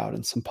itself out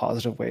in some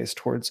positive ways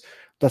towards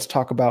let's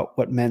talk about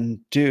what men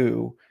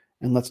do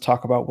and let's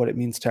talk about what it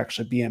means to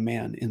actually be a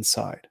man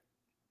inside.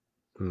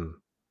 Hmm.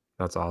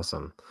 That's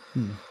awesome.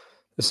 Hmm.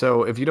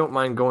 So, if you don't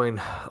mind going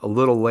a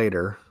little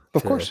later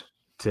Of to course.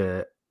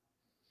 to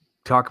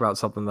talk about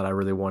something that I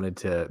really wanted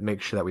to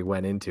make sure that we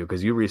went into,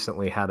 because you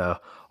recently had a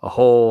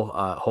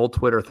whole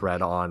Twitter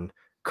thread on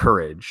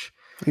courage.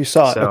 You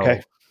saw it.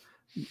 Okay. So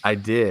I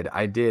did.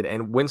 I did.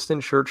 And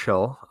Winston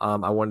Churchill,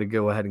 I wanted to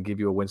go ahead and give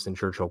you a Winston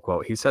Churchill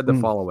quote. He said the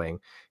Mm, following.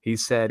 He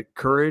said,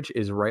 "Courage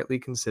is rightly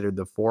considered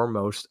the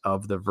foremost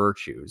of the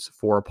virtues,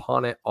 for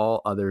upon it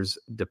all others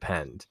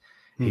depend."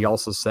 He mm,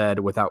 also said,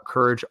 "Without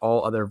courage,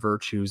 all other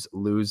virtues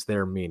lose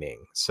their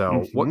meaning."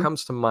 So, what mhm.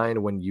 comes to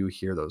mind when you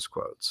hear those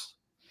quotes?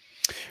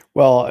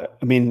 Well,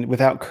 I mean,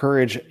 without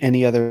courage,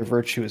 any other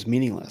virtue is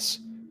meaningless,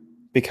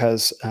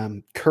 because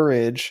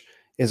courage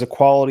is a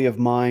quality of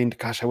mind.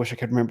 Gosh, I wish I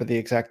could remember the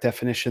exact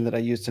definition that I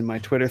used in my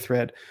Twitter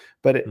thread,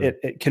 but it, Hmm. it,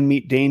 it can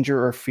meet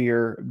danger or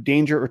fear,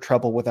 danger or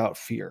trouble without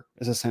fear,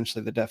 is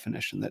essentially the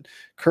definition. That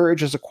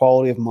courage is a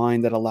quality of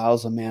mind that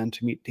allows a man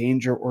to meet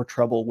danger or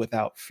trouble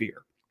without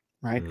fear,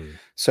 right? Hmm.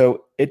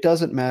 So it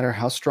doesn't matter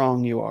how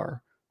strong you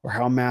are, or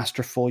how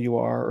masterful you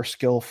are, or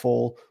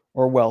skillful,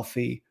 or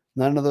wealthy.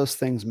 None of those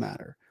things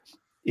matter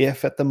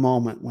if at the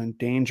moment when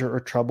danger or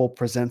trouble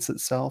presents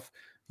itself,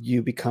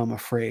 you become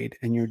afraid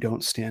and you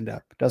don't stand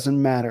up.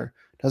 Doesn't matter.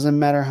 Doesn't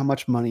matter how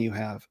much money you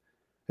have.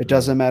 It Hmm.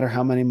 doesn't matter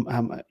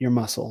your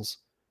muscles.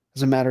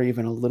 Doesn't matter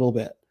even a little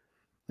bit.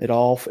 It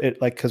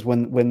like because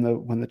when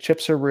the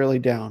chips are really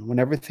down, when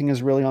everything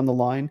is really on the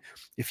line,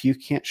 if you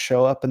can't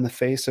show up in the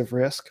face of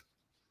risk,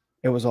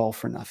 it was all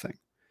for nothing.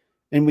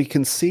 And we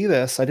can see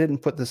this. I didn't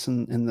put this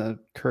in the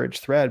courage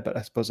thread, but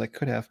I suppose I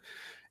could have.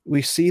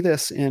 We see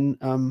this in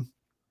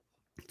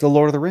the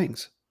Lord of the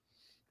Rings,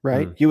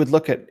 right? Hmm. You would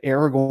look at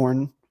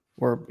Aragorn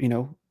or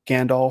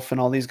Gandalf and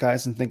all these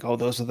guys and think, oh,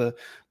 those are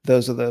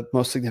the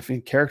most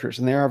significant characters,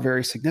 and they are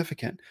very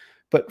significant.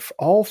 But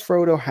all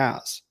Frodo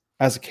has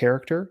as a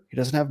character, he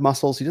doesn't have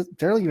muscles. He doesn't,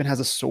 barely even has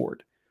a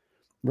sword,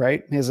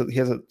 right? He has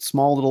a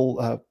small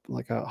little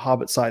like a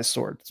hobbit-sized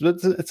sword. So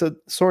it's a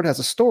sword has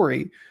a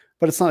story,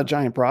 but it's not a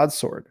giant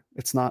broadsword.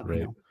 It's not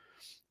Right.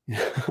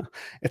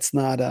 it's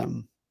not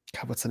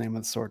God, what's the name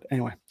of the sword?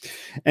 Anyway,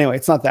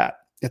 it's not that.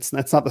 It's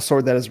not the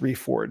sword that is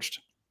reforged,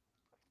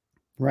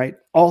 right?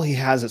 All he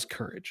has is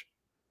courage.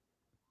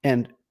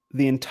 And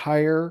the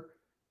entire,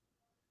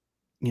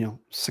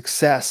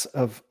 success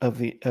of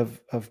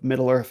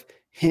Middle Earth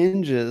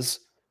hinges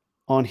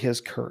on his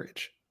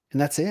courage.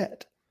 And that's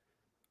it.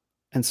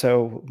 And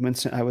so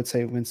I would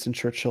say Winston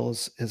Churchill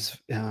is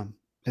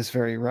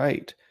very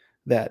right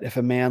that if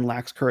a man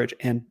lacks courage,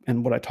 and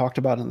what I talked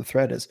about in the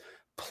thread is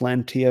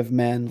plenty of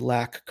men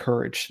lack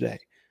courage today.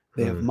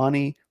 They have Hmm.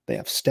 money, they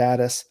have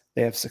status,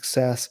 they have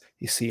success.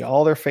 You see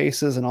all their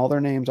faces and all their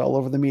names all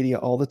over the media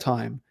all the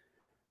time.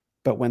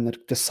 But when the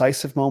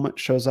decisive moment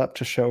shows up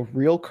to show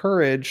real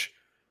courage,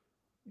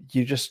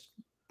 you just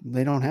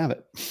they don't have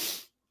it.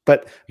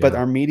 But Yeah.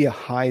 our media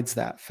hides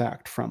that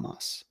fact from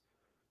us.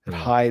 It Hmm.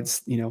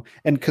 hides,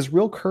 and because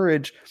real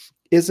courage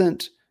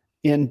isn't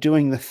in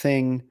doing the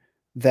thing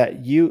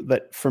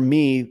that for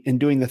me, in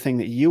doing the thing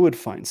that you would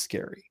find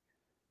scary.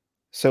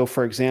 So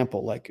for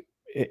example, like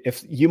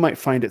if you might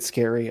find it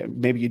scary,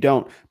 maybe you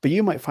don't, but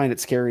you might find it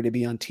scary to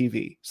be on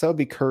TV. So that would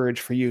be courage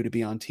for you to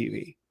be on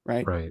TV,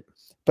 right? Right.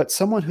 But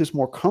someone who's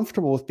more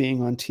comfortable with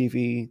being on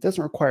TV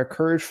doesn't require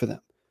courage for them.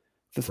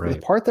 The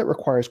Right. part that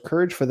requires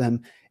courage for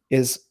them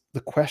is the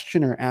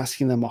questioner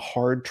asking them a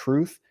hard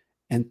truth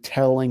and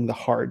telling the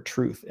hard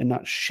truth and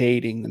not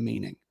shading the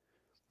meaning.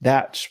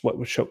 That's what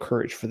would show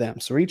courage for them.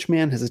 So each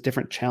man has his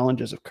different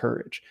challenges of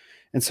courage.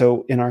 And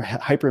so in our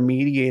hyper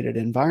mediated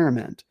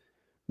environment,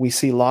 we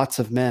see lots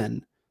of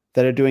men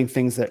that are doing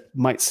things that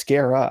might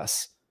scare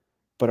us,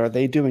 but are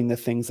they doing the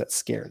things that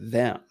scare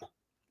them?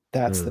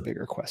 That's the Hmm.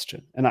 bigger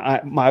question. And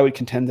I would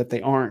contend that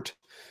they aren't,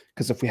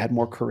 because if we had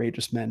more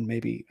courageous men,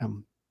 maybe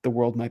the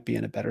world might be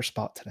in a better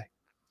spot today.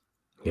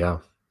 Yeah.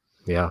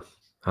 Yeah.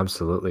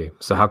 Absolutely.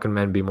 So, how can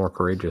men be more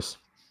courageous?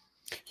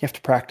 You have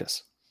to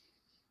practice.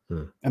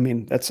 Hmm. I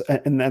mean,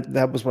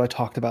 that was what I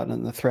talked about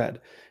in the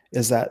thread,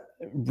 is that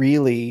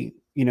really,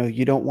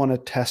 you don't want to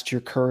test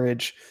your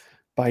courage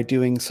by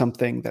doing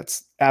something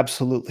that's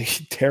absolutely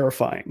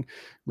terrifying,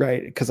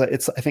 right? Because I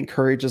think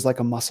courage is like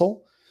a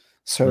muscle.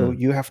 So Hmm.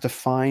 you have to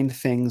find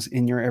things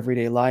in your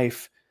everyday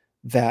life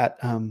that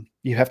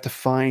you have to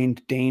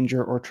find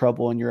danger or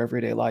trouble in your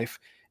everyday life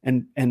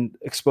and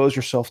expose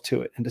yourself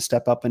to it and to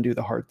step up and do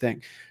the hard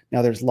thing.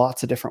 Now, there's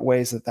lots of different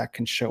ways that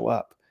can show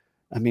up.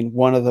 I mean,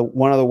 one of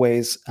the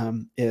ways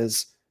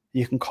is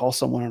you can call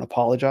someone and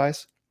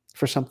apologize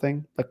for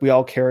something. Like we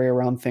all carry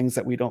around things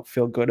that we don't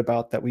feel good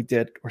about that we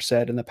did or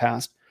said in the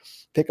past.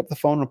 Pick up the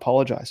phone and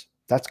apologize.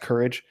 That's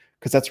courage,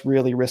 because that's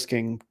really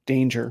risking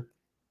danger.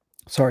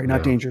 Sorry,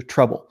 not Yeah. danger,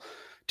 trouble.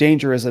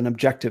 Danger is an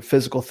objective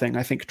physical thing.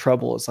 I think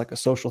trouble is like a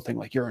social thing,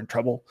 like you're in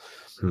trouble.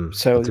 Hmm.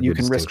 So That's a you good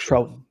can risk distinction.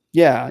 trouble.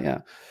 Yeah,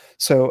 yeah.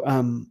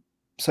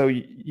 So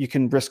you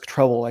can risk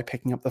trouble by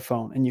picking up the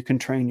phone, and you can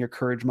train your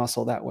courage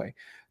muscle that way.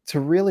 To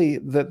really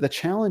the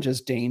challenge is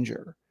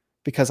danger,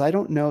 because I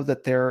don't know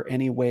that there are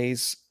any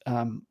ways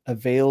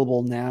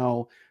available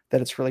now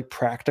that it's really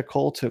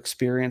practical to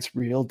experience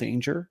real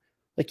danger.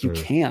 Like you Hmm.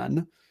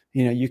 can,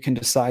 you can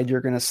decide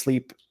you're going to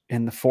sleep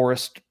in the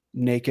forest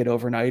naked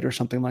overnight or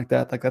something like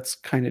that. Like that's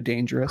kind of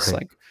dangerous.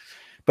 Right. Like,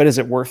 but is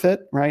it worth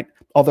it? Right.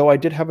 Although I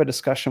did have a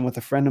discussion with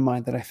a friend of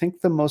mine that I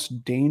think the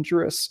most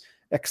dangerous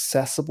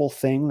accessible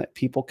thing that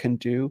people can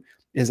do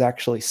is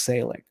actually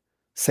sailing.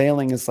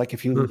 Sailing is like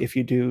if Hmm.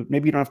 you do,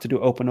 maybe you don't have to do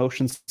open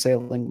ocean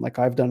sailing like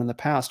I've done in the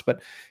past,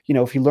 but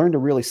if you learn to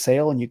really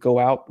sail and you go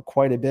out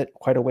quite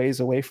a ways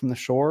away from the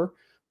shore,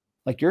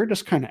 like you're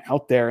just kind of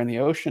out there and the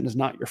ocean is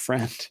not your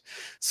friend.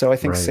 So I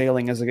think Right.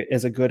 sailing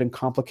is a good and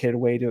complicated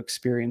way to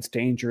experience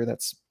danger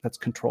that's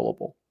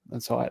controllable.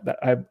 And so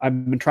I've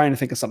been trying to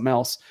think of something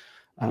else.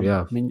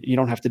 Yeah. I mean, you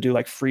don't have to do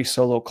like free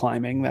solo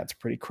climbing. That's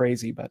pretty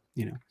crazy, but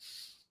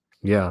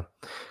Yeah.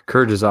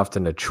 Courage is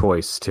often a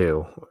choice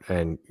too.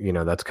 And,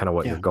 that's kind of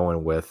what you're yeah.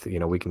 going with.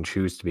 We can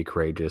choose to be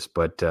courageous,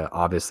 but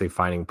obviously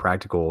finding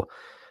practical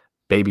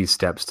baby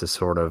steps to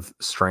sort of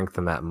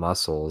strengthen that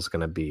muscle is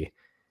going to be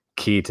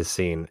key to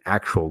seeing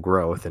actual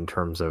growth in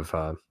terms of,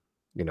 an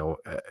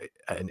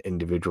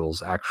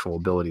individual's actual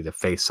ability to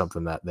face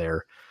something that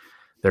they're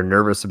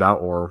nervous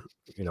about or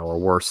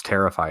worse,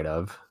 terrified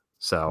of.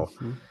 So,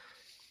 Mhm.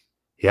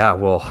 yeah,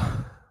 well,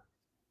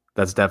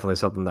 that's definitely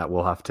something that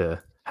we'll have to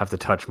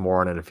touch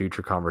more on in a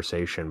future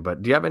conversation.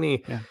 But do you have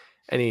Yeah.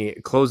 any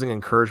closing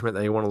encouragement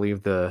that you want to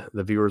leave the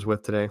viewers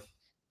with today?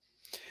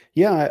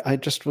 Yeah, I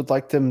just would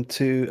like them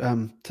to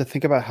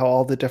think about how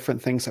all the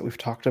different things that we've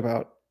talked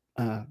about,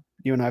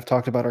 you and I have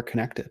talked about, are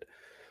connected.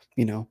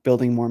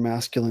 Building more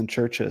masculine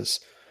churches,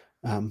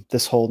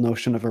 this whole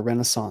notion of a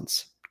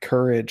renaissance,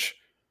 courage,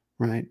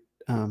 right?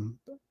 Um,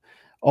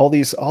 all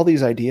these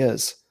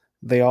ideas,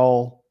 they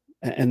all,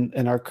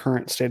 and our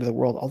current state of the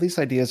world, all these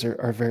ideas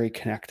are very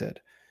connected.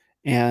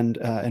 And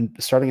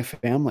starting a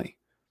family,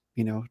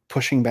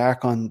 pushing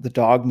back on the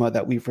dogma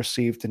that we've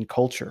received in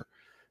culture,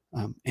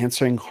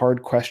 answering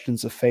hard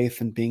questions of faith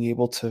and being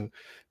able to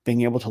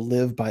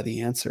live by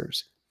the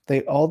answers.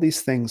 All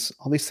these things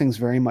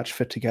very much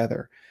fit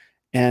together,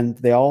 and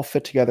they all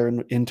fit together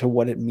into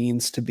what it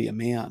means to be a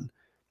man,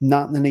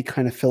 not in any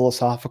kind of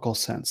philosophical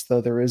sense,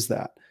 though there is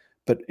that,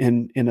 but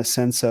in a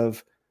sense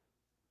of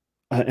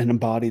an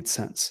embodied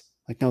sense.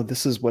 Like, no,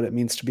 this is what it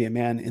means to be a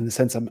man, in the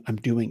sense I'm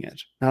doing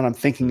it, not I'm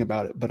thinking Hmm.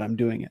 about it, but I'm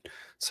doing it.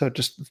 So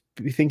just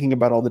be thinking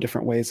about all the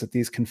different ways that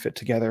these can fit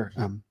together,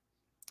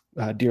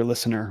 dear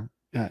listener,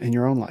 in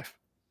your own life.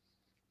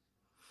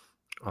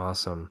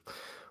 Awesome.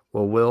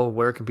 Well, Will,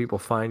 where can people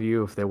find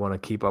you if they want to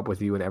keep up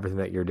with you and everything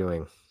that you're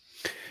doing?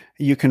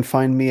 You can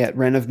find me at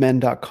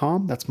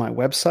renofmen.com. That's my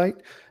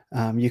website.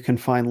 You can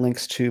find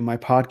links to my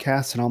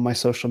podcast and all my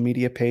social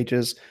media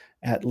pages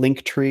at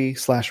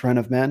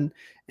linktree/renofmen.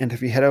 And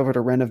if you head over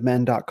to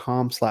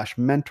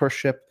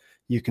renofmen.com/mentorship,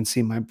 you can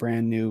see my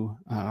brand new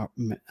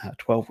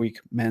 12-week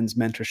men's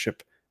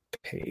mentorship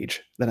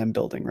page that I'm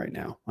building right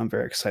now. I'm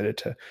very excited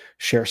to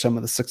share some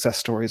of the success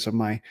stories of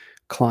my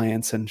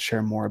clients and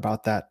share more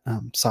about that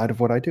side of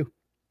what I do.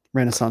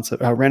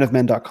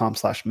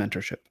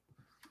 Renofmen.com/mentorship.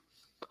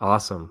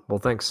 Awesome. Well,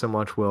 thanks so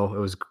much, Will. It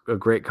was a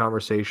great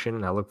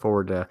conversation. I look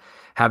forward to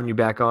having you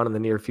back on in the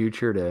near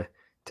future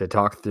to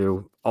talk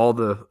through all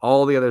the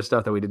other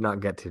stuff that we did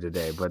not get to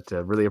today. But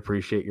really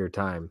appreciate your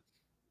time.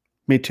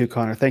 Me too,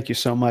 Connor. Thank you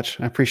so much.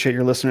 I appreciate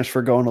your listeners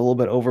for going a little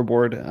bit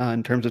overboard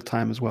in terms of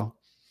time as well.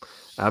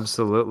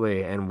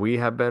 Absolutely. And we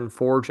have been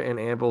Forge and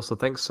Anvil. So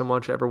thanks so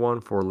much, everyone,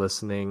 for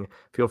listening.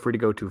 Feel free to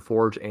go to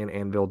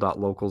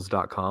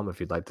forgeandanvil.locals.com if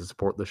you'd like to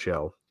support the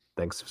show.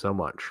 Thanks so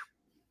much.